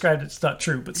way you described it. It's not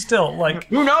true, but still,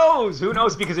 who knows? Who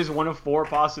knows? Because there's one of 4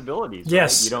 possibilities. Right?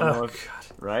 Yes. You don't know.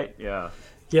 Right? Yeah.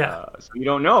 Yeah. So you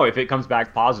don't know if it comes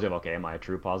back positive. Okay, am I a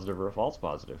true positive or a false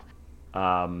positive?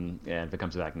 And if it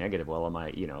comes back negative, well, am I,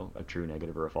 a true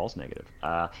negative or a false negative?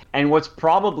 And what's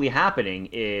probably happening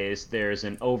is there's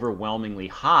an overwhelmingly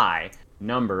high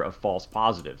number of false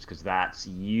positives, because that's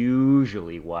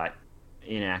usually what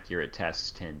inaccurate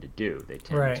tests tend to do. They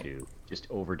tend to just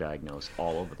overdiagnose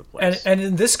all over the place. And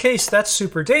in this case, that's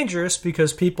super dangerous,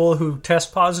 because people who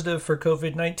test positive for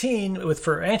COVID-19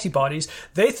 for antibodies,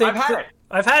 they think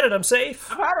I've had it, I'm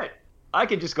safe. I've had it. I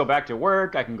can just go back to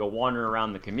work. I can go wander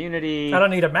around the community. I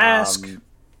don't need a mask.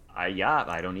 I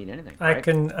don't need anything. I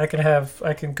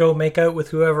can go make out with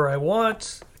whoever I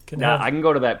want. I can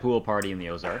go to that pool party in the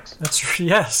Ozarks. That's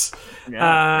yes.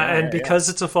 Because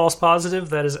it's a false positive,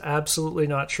 that is absolutely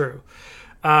not true.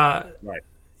 Right.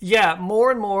 Yeah,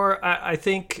 more and more, I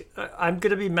think I'm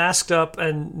going to be masked up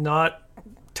and not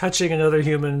touching another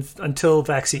human until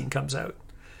vaccine comes out.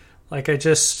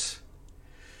 BC's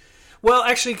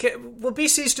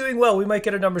doing well. We might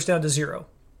get our numbers down to 0.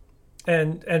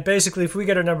 And basically, if we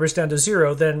get our numbers down to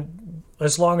 0, then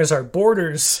as long as our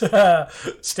borders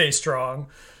stay strong,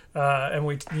 and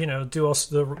we do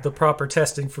also the proper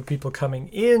testing for people coming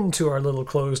into our little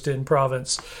closed-in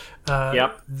province,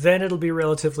 then it'll be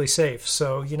relatively safe.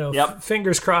 So,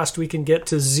 fingers crossed we can get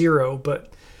to 0,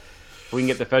 but we can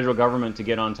get the federal government to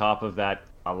get on top of that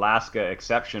Alaska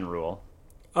exception rule.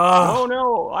 Oh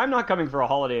no, I'm not coming for a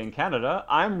holiday in Canada.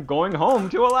 I'm going home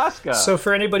to Alaska. So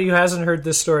for anybody who hasn't heard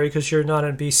this story, because you're not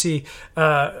in BC,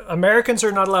 Americans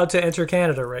are not allowed to enter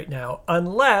Canada right now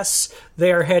unless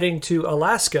they are heading to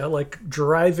Alaska, like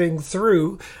driving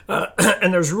through.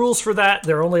 And there's rules for that.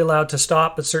 They're only allowed to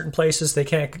stop at certain places. They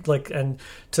can't and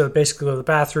to basically go to the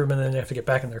bathroom, and then they have to get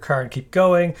back in their car and keep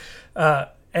going.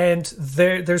 And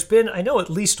there's been, I know, at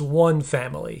least one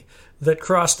family that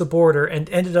crossed the border and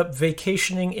ended up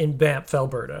vacationing in Banff,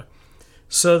 Alberta.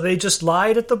 So they just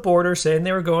lied at the border saying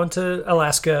they were going to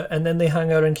Alaska, and then they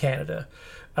hung out in Canada.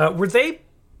 Were they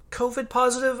COVID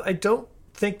positive? I don't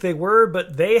think they were,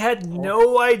 but they had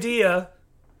no idea.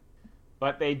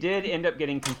 But they did end up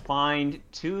getting confined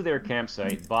to their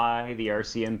campsite by the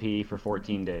RCMP for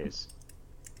 14 days.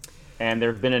 And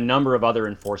there have been a number of other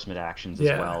enforcement actions as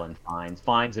well, and fines.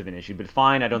 Fines have been issued, but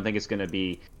fine, I don't think it's going to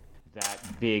be that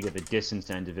big of a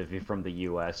disincentive if you're from the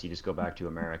U.S. You just go back to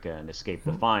America and escape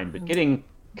the fine. But getting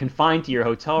confined to your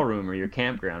hotel room or your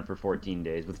campground for 14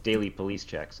 days with daily police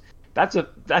checks, that's a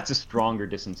stronger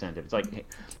disincentive. It's like, hey,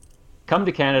 come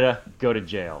to Canada, go to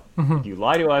jail. If you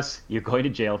lie to us, you're going to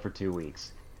jail for 2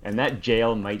 weeks. And that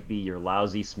jail might be your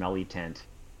lousy, smelly tent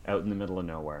out in the middle of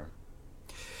nowhere.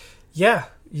 Yeah.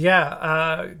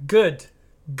 Good.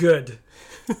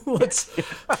 Let's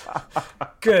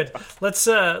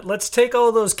take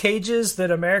all those cages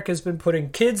that America's been putting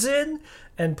kids in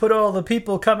and put all the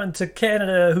people coming to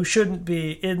Canada who shouldn't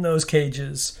be in those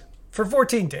cages for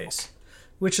 14 days,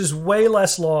 which is way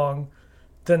less long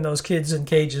than those kids in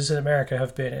cages in America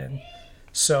have been in.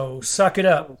 So suck it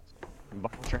up.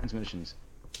 Viral transmissions.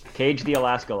 Cage the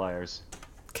Alaska liars.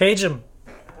 Cage them.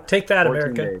 Take that,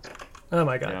 America. Days. Oh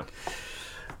my God.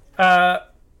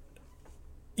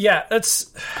 Yeah.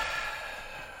 That's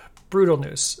brutal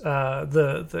news.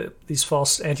 These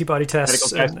false antibody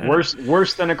tests.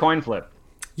 Worse than a coin flip.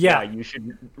 Yeah, you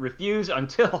should refuse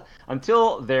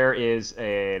until there is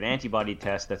an antibody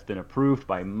test that's been approved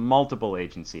by multiple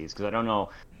agencies. Because I don't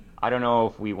know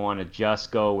if we want to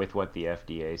just go with what the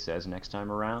FDA says next time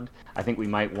around. I think we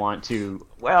might want to.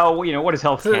 Well, what does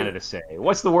Health Canada say?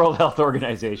 What's the World Health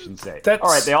Organization say? All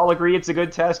right, they all agree it's a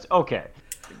good test. Okay.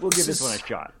 We'll give this one a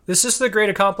shot. This is the great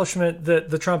accomplishment that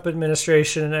the Trump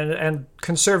administration and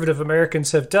conservative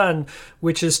Americans have done,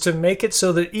 which is to make it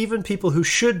so that even people who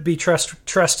should be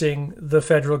trusting the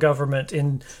federal government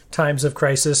in times of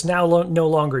crisis now no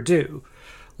longer do.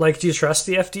 Like, do you trust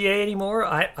the FDA anymore?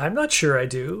 I'm not sure I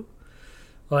do.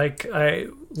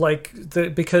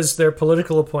 Because they're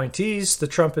political appointees, the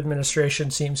Trump administration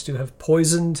seems to have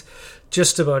poisoned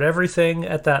just about everything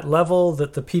at that level,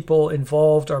 that the people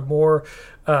involved are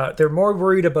they're more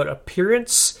worried about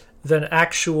appearance than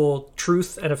actual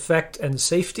truth and effect and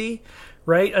safety,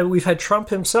 right? And we've had Trump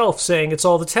himself saying it's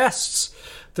all the tests.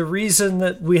 The reason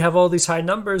that we have all these high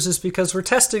numbers is because we're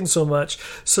testing so much.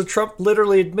 So Trump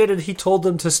literally admitted he told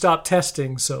them to stop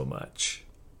testing so much.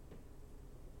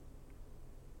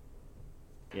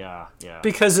 Yeah.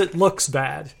 Because it looks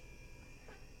bad.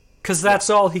 Because that's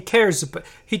all he cares about.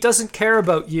 He doesn't care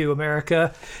about you,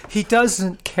 America. He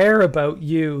doesn't care about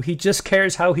you. He just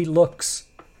cares how he looks.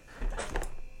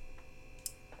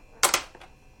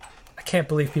 I can't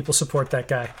believe people support that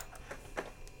guy.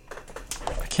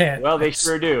 I can't. Well, they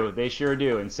sure do.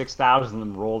 And 6,000 of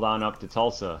them rolled on up to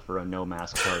Tulsa for a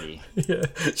no-mask party. Yeah.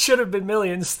 Should have been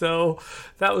millions, though.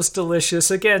 That was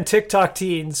delicious. Again, TikTok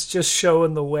teens just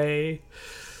showing the way.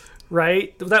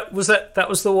 Right? That was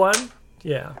the one?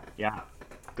 Yeah.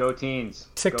 Go teens.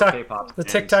 TikTok, Go K-pop the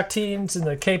fans. TikTok teens and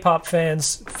the K-pop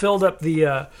fans filled up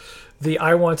the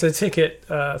I want a ticket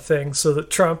thing, so that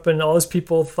Trump and all his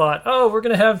people thought, oh, we're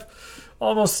going to have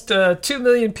almost 2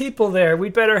 million people there.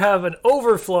 We'd better have an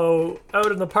overflow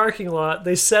out in the parking lot.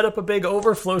 They set up a big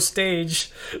overflow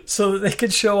stage so that they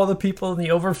could show all the people in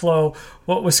the overflow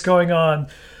what was going on.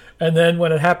 And then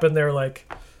when it happened, they were like,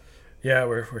 yeah,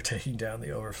 we're taking down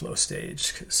the overflow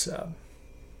stage because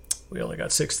we only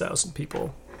got 6,000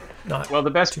 people.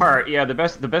 The best part,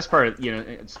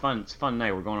 it's fun. It's a fun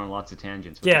night. We're going on lots of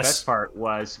tangents. But yes. The best part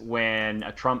was when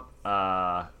a Trump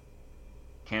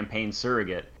campaign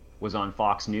surrogate was on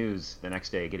Fox News the next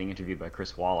day getting interviewed by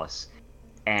Chris Wallace.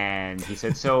 And he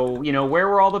said, so, where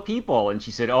were all the people? And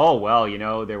she said, oh, well,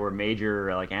 there were major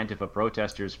Antifa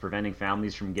protesters preventing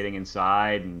families from getting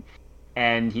inside.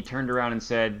 And he turned around and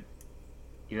said,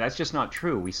 that's just not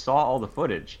true. We saw all the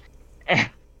footage.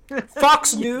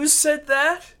 Fox News said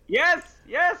that? Yes.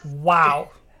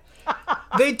 Wow.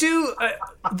 They do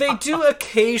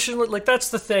occasionally, that's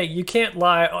the thing. You can't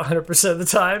lie 100% of the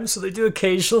time, so they do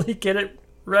occasionally get it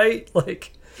right.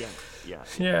 Yeah.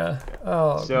 Yeah.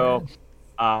 Oh, so, man.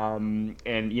 And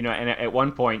and at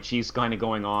one point she's kind of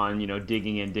going on,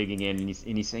 digging in, and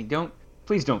he's saying,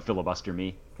 please don't filibuster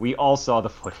me. We all saw the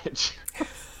footage.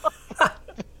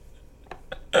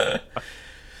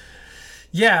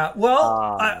 Yeah,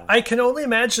 well, I can only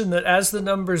imagine that as the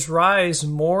numbers rise,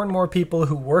 more and more people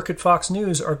who work at Fox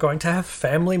News are going to have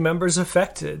family members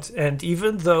affected. And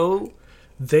even though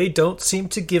they don't seem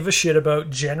to give a shit about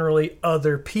generally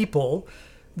other people,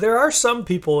 there are some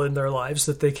people in their lives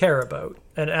that they care about.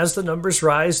 And as the numbers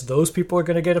rise, those people are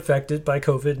going to get affected by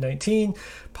COVID-19,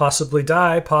 possibly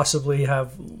die, possibly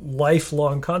have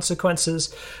lifelong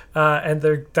consequences. And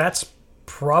that's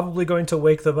probably going to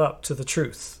wake them up to the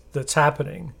truth that's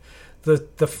happening.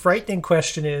 The frightening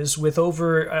question is, with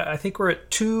over, I think we're at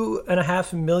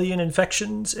 2.5 million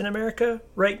infections in America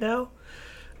right now.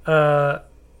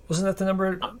 Wasn't that the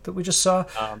number that we just saw?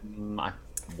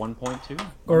 1.2?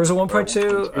 Or was it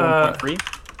 1.2?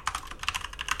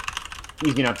 1.3?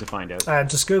 Easy enough to find out. I'm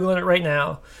just Googling it right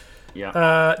now.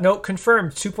 Yeah. No,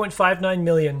 confirmed, 2.59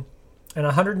 million and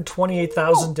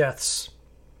 128,000 deaths.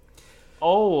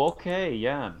 Oh, okay,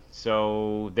 yeah.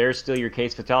 So there's still your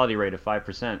case fatality rate of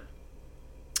 5%.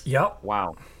 Yep.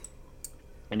 Wow.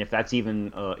 And if that's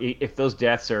even, if those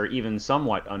deaths are even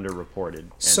somewhat underreported,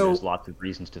 and there's lots of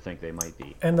reasons to think they might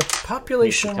be. And the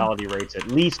population... Case fatality rate's at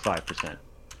least 5%.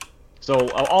 So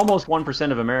almost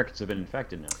 1% of Americans have been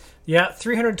infected now. Yeah,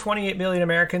 328 million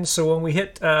Americans. So when we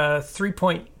hit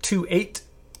 3.28,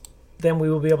 then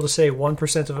we will be able to say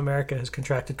 1% of America has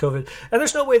contracted COVID. And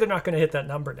there's no way they're not going to hit that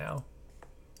number now.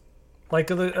 Like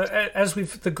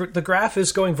the graph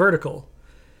is going vertical.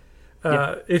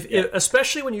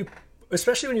 Especially when you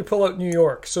pull out New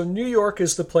York. So New York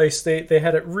is the place they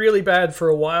had it really bad for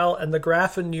a while, and the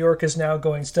graph in New York is now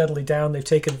going steadily down. They've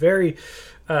taken had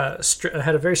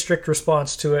a very strict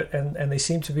response to it, and they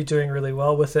seem to be doing really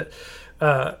well with it.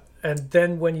 And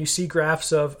then when you see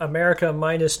graphs of America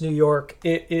minus New York,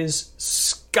 it is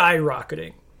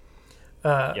skyrocketing.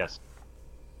 Yes.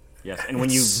 And when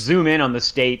you zoom in on the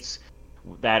states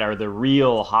that are the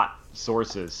real hot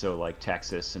sources, so like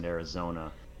Texas and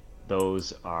Arizona,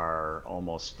 those are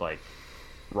almost like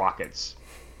rockets.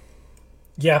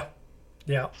 Yeah.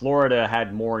 Florida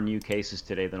had more new cases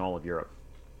today than all of Europe.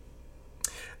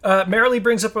 Marilee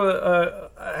brings up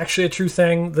actually a true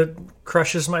thing that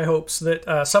crushes my hopes,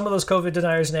 that some of those COVID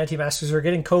deniers and anti-maskers are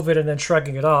getting COVID and then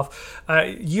shrugging it off.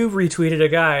 You retweeted a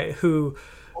guy who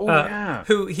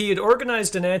he had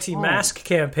organized an anti-mask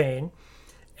campaign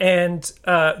and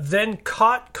then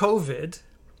caught COVID.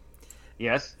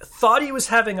 Yes. Thought he was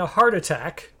having a heart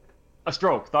attack. A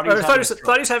stroke. Thought he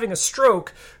was having a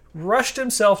stroke. Rushed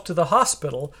himself to the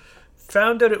hospital.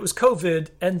 Found out it was COVID,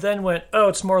 and then went, "Oh,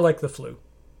 it's more like the flu."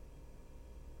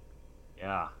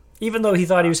 Yeah. Even though he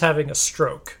thought he was having a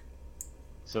stroke.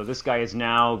 So this guy is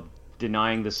now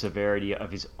denying the severity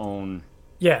of his own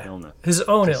illness. His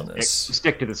own illness.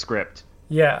 Stick to the script.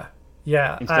 Yeah.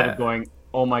 Instead of going,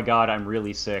 "Oh my God, I'm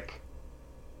really sick."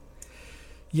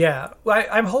 Yeah,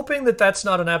 I'm hoping that that's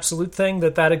not an absolute thing.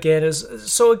 That again is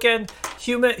so. Again,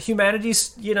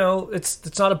 humanity's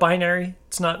it's not a binary.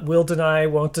 It's not will deny,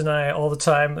 won't deny all the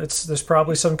time. There's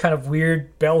probably some kind of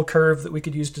weird bell curve that we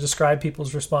could use to describe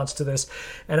people's response to this.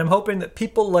 And I'm hoping that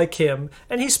people like him,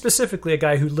 and he's specifically a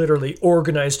guy who literally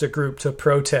organized a group to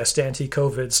protest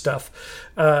anti-COVID stuff.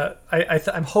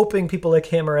 I'm hoping people like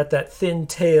him are at that thin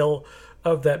tail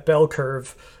of that bell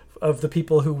curve of the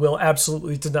people who will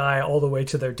absolutely deny all the way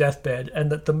to their deathbed,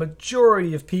 and that the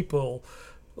majority of people,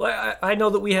 I know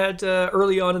that we had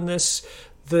early on in this,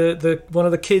 the one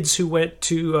of the kids who went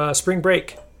to spring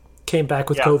break came back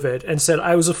with COVID and said,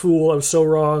 "I was a fool, I was so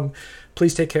wrong,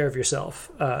 please take care of yourself,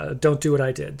 don't do what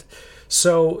I did."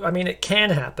 So, I mean, it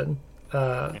can happen.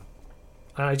 I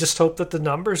just hope that the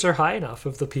numbers are high enough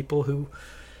of the people who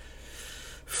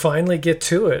finally get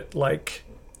to it,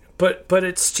 But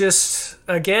it's just,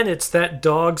 again, it's that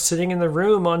dog sitting in the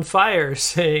room on fire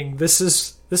saying, this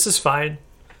is fine.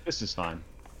 This is fine.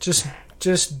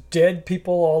 Just dead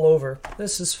people all over.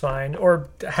 This is fine. Or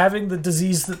having the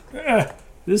disease that,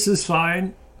 this is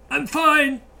fine. I'm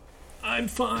fine.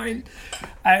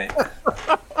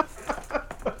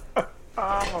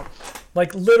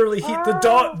 Like literally,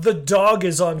 the dog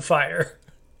is on fire.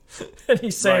 And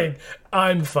he's saying, right.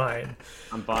 I'm fine.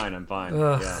 I'm fine.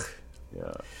 Ugh.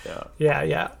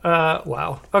 Yeah.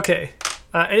 Wow. Okay.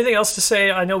 Anything else to say?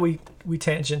 I know we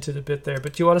tangented a bit there,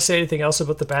 but do you want to say anything else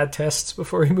about the bad tests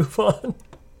before we move on?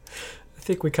 I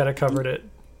think we kind of covered it.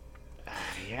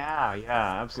 Yeah.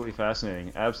 Absolutely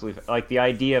fascinating. Absolutely. Like the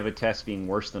idea of a test being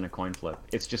worse than a coin flip.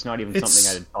 It's just not even something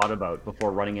I had thought about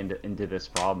before running into this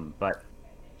problem. But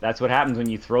that's what happens when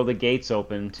you throw the gates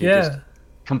open to just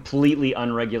completely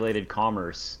unregulated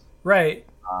commerce. Right.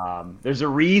 There's a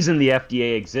reason the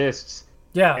FDA exists.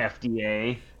 Yeah.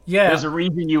 FDA. Yeah. There's a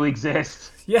reason you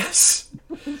exist. Yes.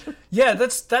 Yeah,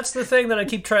 that's the thing that I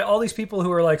keep trying. All these people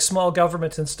who are like small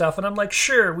government and stuff, and I'm like,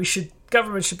 sure,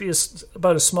 government should be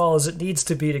about as small as it needs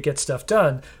to be to get stuff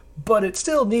done, but it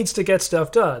still needs to get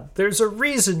stuff done. There's a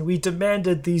reason we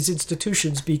demanded these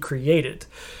institutions be created,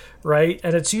 right?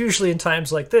 And it's usually in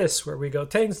times like this where we go,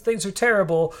 things are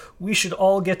terrible. We should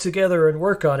all get together and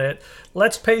work on it.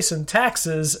 Let's pay some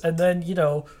taxes, and then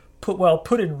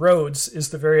put in roads is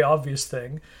the very obvious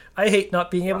thing. I hate not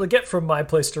being able to get from my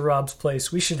place to Rob's place.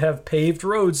 We should have paved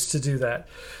roads to do that.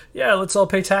 Yeah, let's all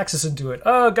pay taxes and do it.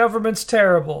 Oh, government's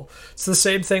terrible. It's the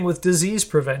same thing with disease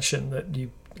prevention,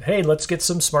 hey, let's get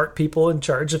some smart people in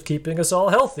charge of keeping us all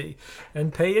healthy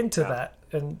and pay into that.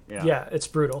 And yeah, it's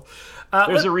brutal.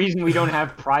 There's a reason we don't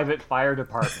have private fire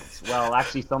departments. Well,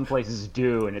 actually, some places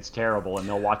do, and it's terrible, and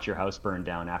they'll watch your house burn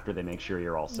down after they make sure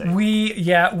you're all safe.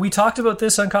 We talked about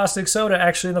this on Caustic Soda,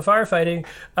 actually, in the firefighting.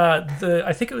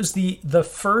 I think it was the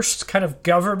first kind of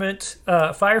government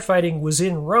firefighting was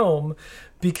in Rome,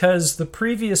 because the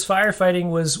previous firefighting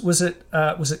was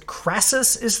it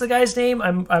Crassus is the guy's name?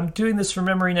 I'm doing this from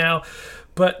memory now,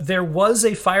 but there was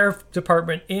a fire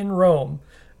department in Rome.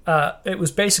 It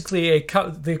was basically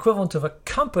the equivalent of a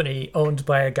company owned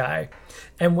by a guy.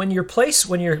 And when your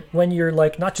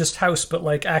like not just house but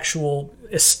like actual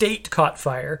estate caught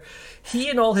fire, he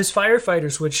and all his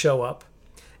firefighters would show up,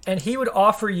 and he would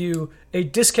offer you a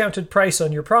discounted price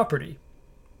on your property,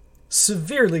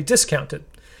 severely discounted,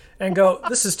 and go,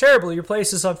 "This is terrible. Your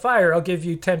place is on fire. I'll give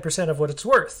you 10% of what it's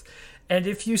worth." And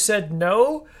if you said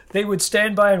no, they would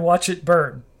stand by and watch it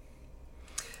burn.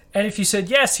 And if you said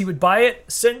yes, he would buy it,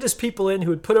 send his people in who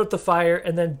would put out the fire,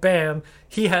 and then bam,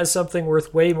 he has something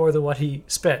worth way more than what he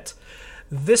spent.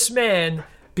 This man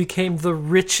became the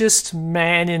richest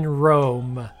man in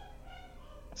Rome.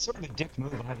 Sort of a dick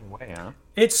move either way, huh?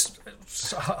 It's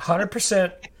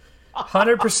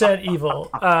 100% evil.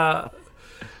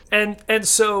 And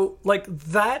so like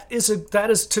that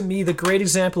is to me the great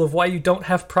example of why you don't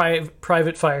have private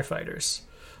firefighters.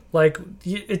 Like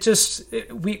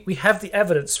we have the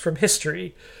evidence from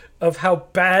history of how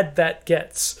bad that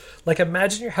gets. Like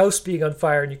imagine your house being on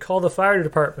fire and you call the fire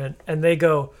department and they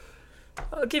go,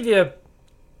 "I'll give you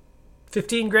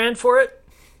 15 grand for it."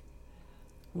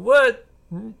 What?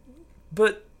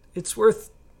 But it's worth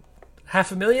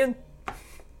 $500,000?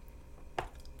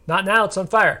 Not now, it's on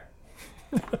fire.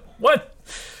 What?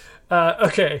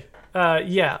 Okay.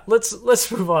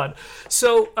 Let's move on.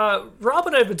 So Rob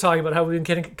and I have been talking about how we've been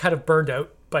getting kind of burned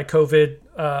out by COVID.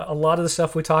 A lot of the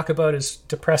stuff we talk about is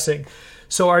depressing.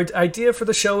 So our idea for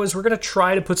the show is we're going to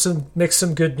try to mix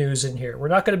some good news in here. We're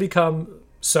not going to become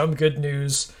some good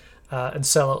news and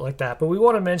sell it like that, but we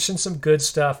want to mention some good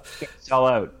stuff. Sell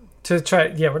out. To try,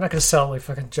 we're not going to sell like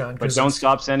fucking John. But don't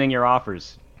stop sending your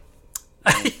offers.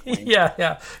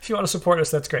 Yeah. If you want to support us,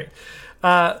 that's great.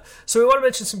 So we want to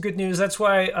mention some good news. That's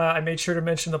why I made sure to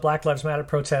mention the Black Lives Matter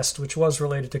protest, which was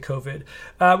related to COVID.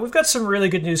 We've got some really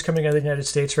good news coming out of the United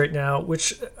States right now,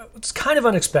 which it's kind of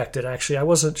unexpected, actually. I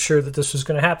wasn't sure that this was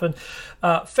going to happen.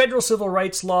 Federal civil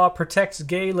rights law protects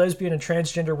gay, lesbian, and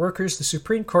transgender workers. The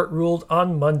Supreme Court ruled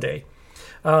on Monday.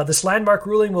 This landmark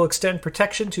ruling will extend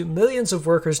protection to millions of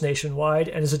workers nationwide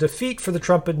and is a defeat for the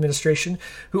Trump administration,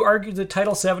 who argued that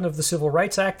Title VII of the Civil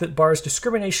Rights Act that bars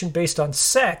discrimination based on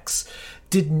sex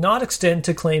did not extend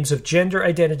to claims of gender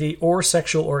identity or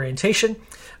sexual orientation.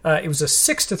 It was a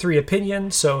 6-3 opinion,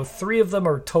 so 3 of them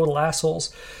are total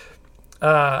assholes.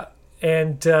 It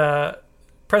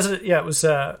was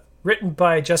written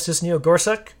by Justice Neil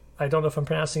Gorsuch. I don't know if I'm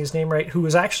pronouncing his name right, who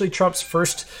was actually Trump's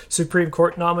first Supreme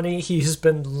Court nominee. He has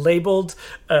been labeled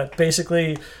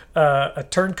basically a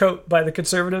turncoat by the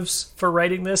conservatives for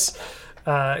writing this.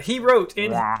 He wrote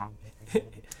in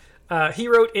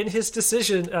his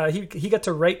decision, he got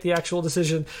to write the actual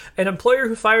decision, "An employer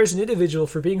who fires an individual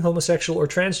for being homosexual or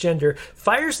transgender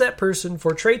fires that person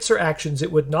for traits or actions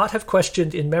it would not have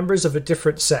questioned in members of a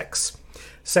different sex.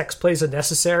 Sex plays a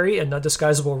necessary and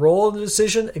undisguisable role in the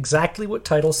decision, exactly what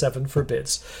Title VII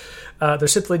forbids.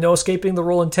 There's simply no escaping the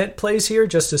role intent plays here,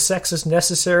 just as sex is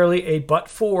necessarily a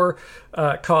but-for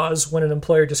cause when an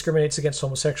employer discriminates against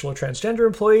homosexual or transgender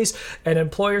employees. An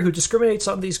employer who discriminates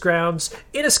on these grounds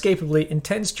inescapably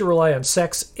intends to rely on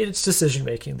sex in its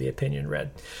decision-making," the opinion read.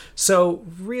 So,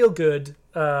 real good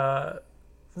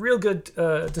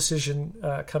decision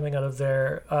coming out of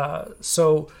there.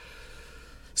 So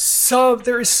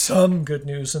There is some good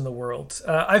news in the world.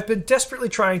 I've been desperately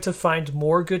trying to find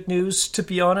more good news, to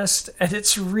be honest, and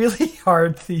it's really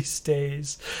hard these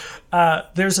days.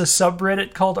 There's a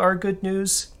subreddit called Our Good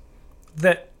News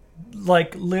that,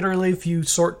 like, literally, if you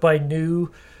sort by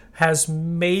new, has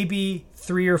maybe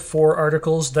 3 or 4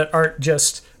 articles that aren't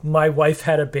just "my wife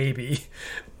had a baby"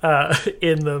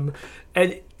 in them.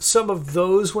 And some of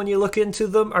those, when you look into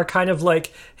them, are kind of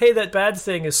like, hey, that bad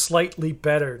thing is slightly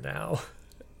better now.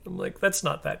 I'm like, that's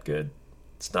not that good.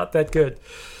 It's not that good.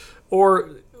 Or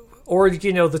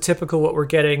the typical what we're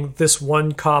getting, this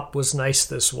one cop was nice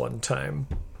this one time.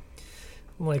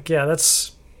 I'm like, yeah,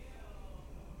 that's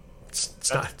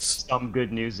not some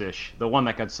good news-ish. The one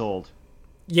that got sold.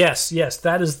 Yes,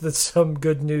 that is some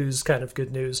good news, kind of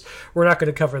good news. We're not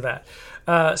going to cover that.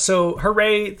 So,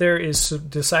 hooray, there is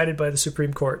decided by the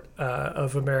Supreme Court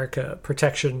of America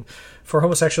protection for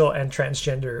homosexual and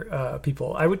transgender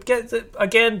people. I would get,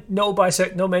 again, no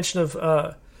mention of,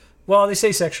 well, they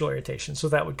say sexual orientation, so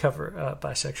that would cover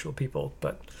bisexual people,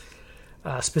 but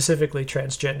specifically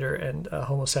transgender and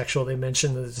homosexual, they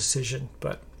mention in the decision,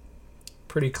 but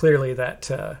pretty clearly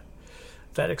that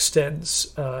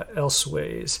extends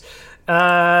elsewise.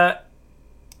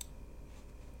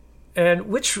 And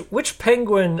which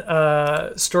Penguin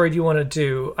story do you want to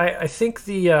do? I think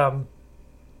the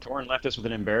Torn left us with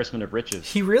an embarrassment of riches.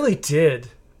 He really did.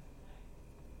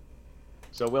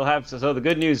 So the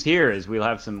good news here is we'll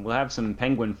have some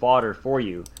Penguin fodder for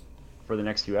you for the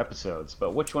next few episodes.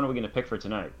 But which one are we going to pick for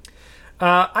tonight?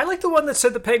 I like the one that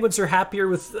said the penguins are happier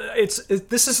with.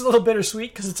 This is a little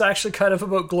bittersweet because it's actually kind of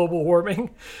about global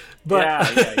warming, but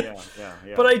yeah.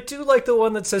 But I do like the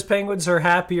one that says penguins are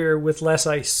happier with less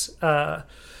ice.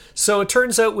 So it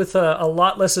turns out with a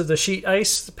lot less of the sheet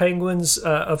ice, the penguins,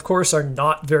 of course, are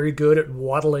not very good at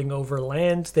waddling over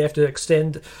land. They have to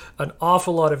extend an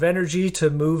awful lot of energy to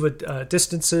move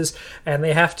distances, and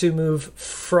they have to move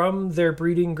from their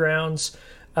breeding grounds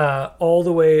all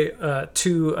the way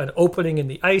to an opening in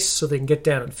the ice so they can get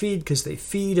down and feed, because they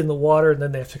feed in the water and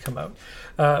then they have to come out.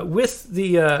 With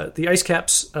the ice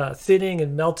caps thinning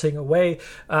and melting away,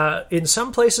 in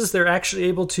some places they're actually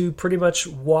able to pretty much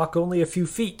walk only a few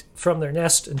feet from their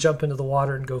nest and jump into the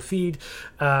water and go feed,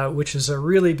 which is a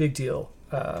really big deal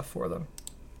for them.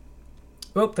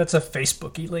 Oh, that's a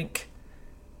Facebook-y link.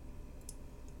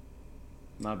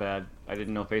 My bad. I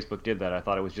didn't know Facebook did that. I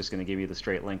thought it was just going to give you the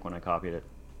straight link when I copied it.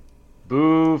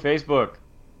 Boo, Facebook.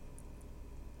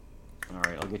 All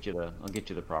right, I'll get you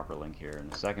the proper link here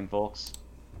in a second, folks.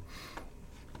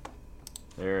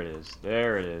 There it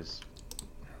is.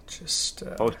 Just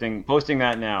posting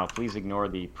that now. Please ignore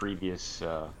the previous.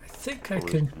 I think I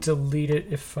can delete it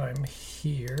if I'm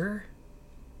here.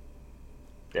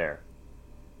 There.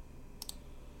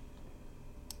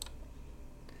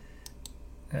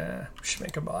 We should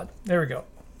make a mod. There we go.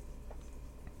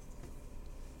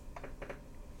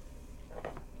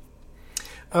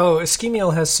 Oh,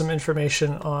 Eskimiel has some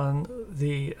information on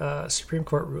the Supreme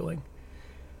Court ruling.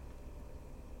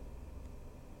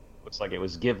 Looks like it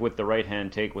was give with the right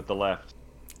hand, take with the left.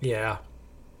 Yeah.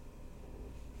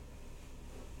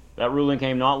 That ruling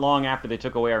came not long after they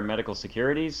took away our medical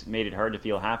securities, made it hard to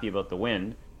feel happy about the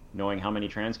win, knowing how many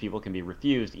trans people can be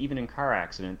refused, even in car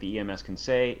accident. The EMS can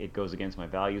say, it goes against my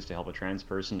values to help a trans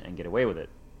person and get away with it.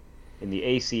 In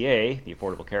the ACA, the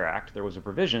Affordable Care Act, there was a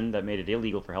provision that made it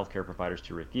illegal for healthcare providers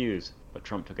to refuse, but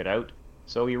Trump took it out.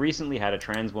 So he recently had a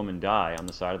trans woman die on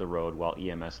the side of the road while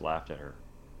EMS laughed at her.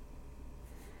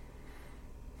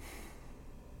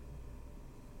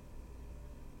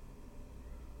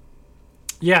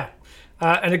 Yeah.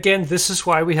 And again, this is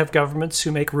why we have governments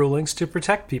who make rulings to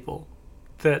protect people.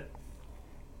 That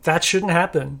shouldn't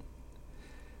happen.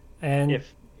 And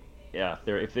if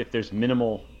there's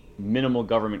minimal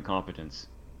government competence.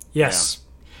 Yes.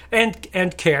 Yeah.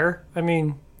 And care. I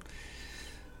mean,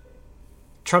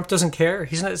 Trump doesn't care.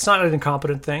 It's not an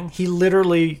incompetent thing. He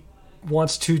literally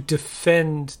wants to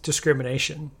defend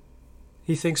discrimination.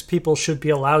 He thinks people should be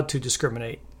allowed to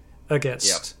discriminate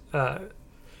against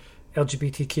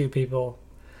LGBTQ people.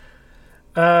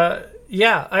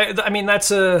 Yeah, I mean, that's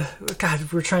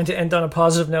God, we're trying to end on a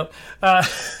positive note.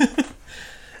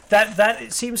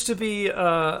 That seems to be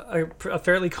a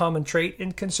fairly common trait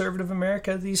in conservative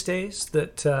America these days,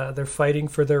 that they're fighting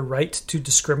for their right to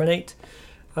discriminate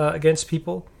against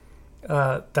people.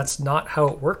 That's not how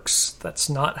it works. That's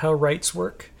not how rights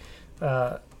work.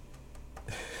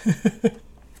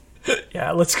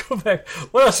 Yeah, let's go back.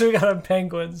 What else do we got on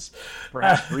penguins?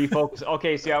 Perhaps refocus.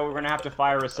 Okay, so yeah, we're going to have to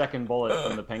fire a second bullet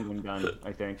from the penguin gun,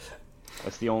 I think.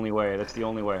 That's the only way.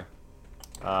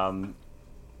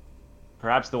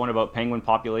 perhaps the one about penguin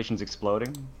populations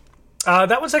exploding?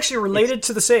 That one's actually related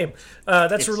to the same.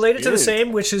 That's related to the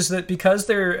same, which is that because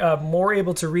they're more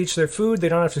able to reach their food, they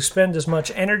don't have to spend as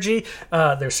much energy.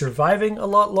 They're surviving a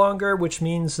lot longer, which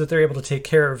means that they're able to take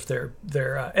care of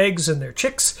their eggs and their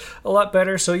chicks a lot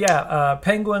better. So yeah,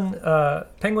 penguins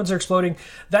are exploding.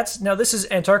 This is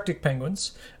Antarctic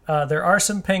penguins. There are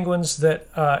some penguins that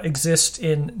exist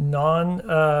in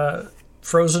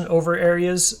frozen over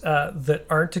areas that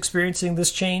aren't experiencing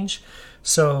this change.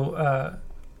 So.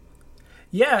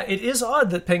 Yeah, it is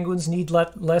odd that penguins need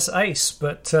less ice,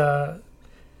 but they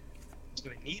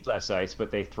need less ice,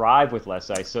 but they thrive with less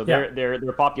ice. So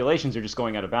their populations are just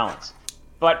going out of balance.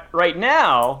 But right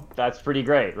now, that's pretty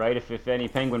great, right? If any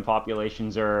penguin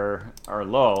populations are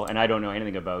low, and I don't know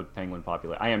anything about penguin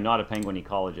population. I am not a penguin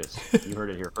ecologist. You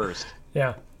heard it here first.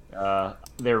 Yeah.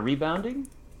 They're rebounding.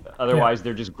 Otherwise,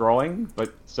 they're just growing.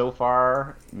 But so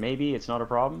far, maybe it's not a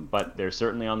problem. But they're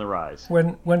certainly on the rise.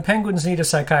 When penguins need a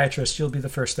psychiatrist, you'll be the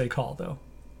first they call, though.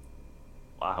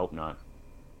 I hope not.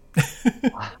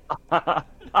 I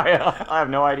have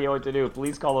no idea what to do.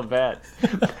 Please call a vet.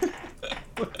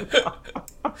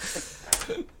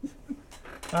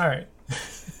 All right.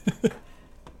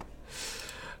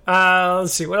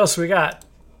 Let's see. What else we got?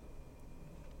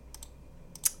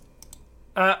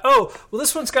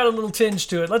 This one's got a little tinge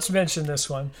to it. Let's mention this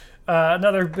one.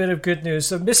 Another bit of good news.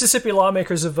 So Mississippi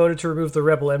lawmakers have voted to remove the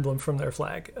rebel emblem from their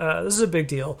flag. This is a big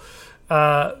deal.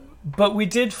 But we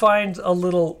did find a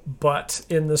little but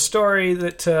in the story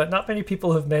that not many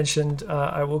people have mentioned.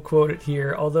 I will quote it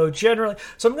here, although generally...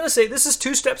 So I'm going to say this is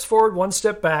 2 steps forward, 1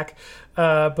 step back.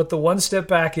 But the 1 step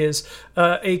back is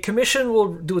a commission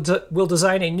will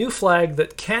design a new flag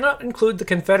that cannot include the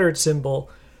Confederate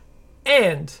symbol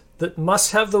and that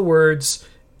must have the words,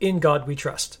 "In God We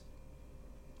Trust."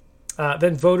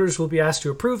 Then voters will be asked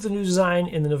to approve the new design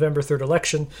in the November 3rd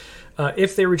election.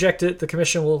 If they reject it, the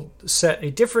commission will set a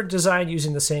different design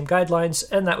using the same guidelines,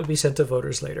 and that would be sent to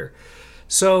voters later.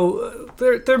 So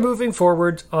they're moving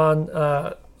forward on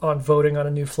voting on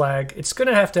a new flag. It's going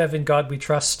to have "In God We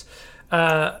Trust."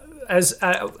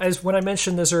 As when I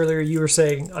mentioned this earlier, you were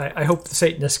saying I hope the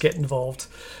Satanists get involved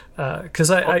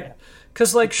because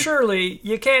surely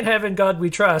you can't have "In God We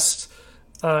Trust"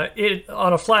 on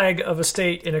a flag of a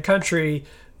state in a country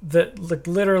that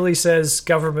literally says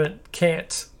government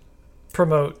can't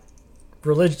promote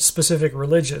specific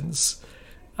religions.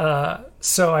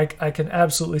 So I can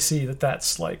absolutely see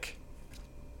that's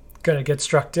going to get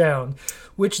struck down,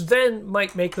 which then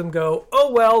might make them go,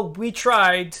 "Oh, well, we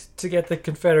tried to get the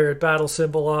Confederate battle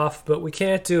symbol off, but we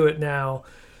can't do it now,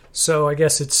 so I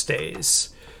guess it stays."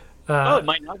 It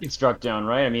might not get struck down,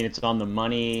 right? I mean, it's on the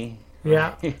money.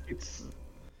 Yeah.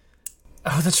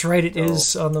 Oh, that's right. It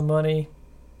is on the money.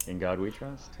 "In God We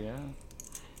Trust." Yeah.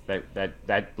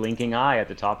 That blinking eye at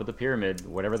the top of the pyramid,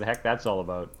 whatever the heck that's all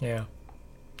about. Yeah.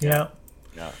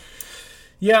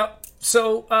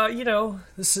 So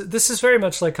this is very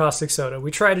much like caustic soda.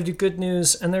 We try to do good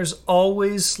news, and there's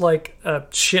always a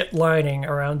shit lining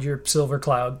around your silver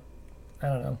cloud. I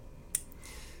don't know.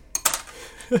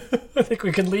 I think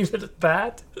we can leave it at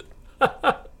that.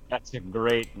 That's a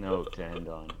great note to end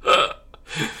on. Wow.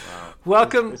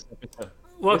 Welcome. This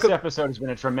episode has been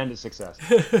a tremendous success.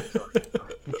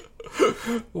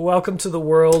 Welcome to the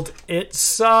world. It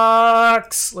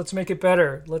sucks. Let's make it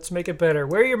better.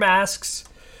 Wear your masks.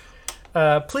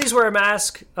 Please wear a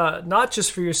mask, not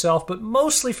just for yourself, but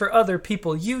mostly for other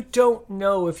people. You don't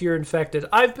know if you're infected.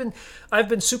 I've been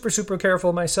super, super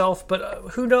careful myself, but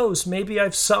who knows? Maybe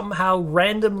I've somehow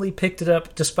randomly picked it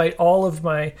up, despite all of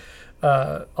my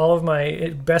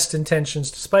best intentions,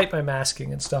 despite my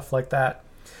masking and stuff like that.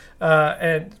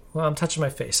 I'm touching my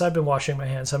face. I've been washing my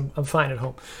hands. I'm fine at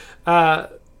home.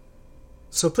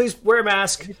 So please wear a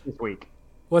mask. This week.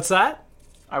 What's that?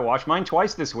 I washed mine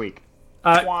twice this week.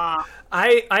 I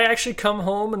actually come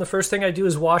home and the first thing I do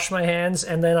is wash my hands,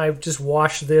 and then I just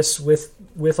wash this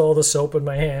with all the soap in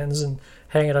my hands and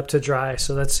hang it up to dry.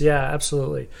 So that's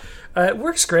absolutely. It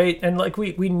works great, and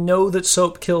we know that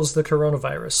soap kills the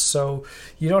coronavirus, so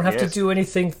you don't have to do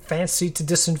anything fancy to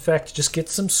disinfect. Just get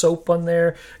some soap on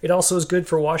there. It also is good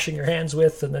for washing your hands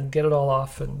with, and then get it all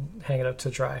off and hang it up to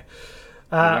dry.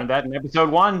 Learned that in episode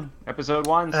 1. Soap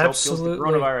kills the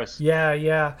coronavirus.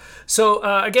 Yeah. So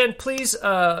again, please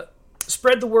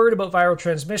spread the word about viral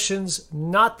transmissions,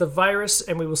 not the virus,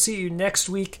 and we will see you next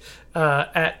week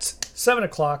at 7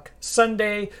 o'clock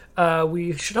Sunday.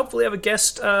 We should hopefully have a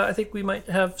guest. I think we might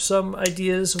have some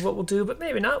ideas of what we'll do, but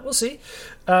maybe not. We'll see.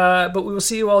 But we will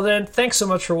see you all then. Thanks so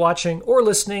much for watching or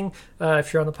listening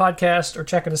if you're on the podcast or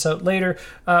checking us out later.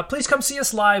 Please come see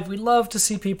us live. We love to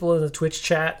see people in the Twitch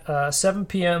chat. 7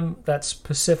 p.m. That's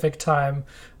Pacific time,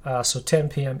 so 10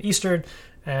 p.m. Eastern.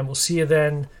 And we'll see you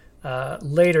then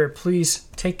later. Please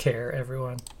take care,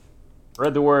 everyone.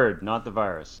 Spread the word, not the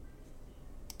virus.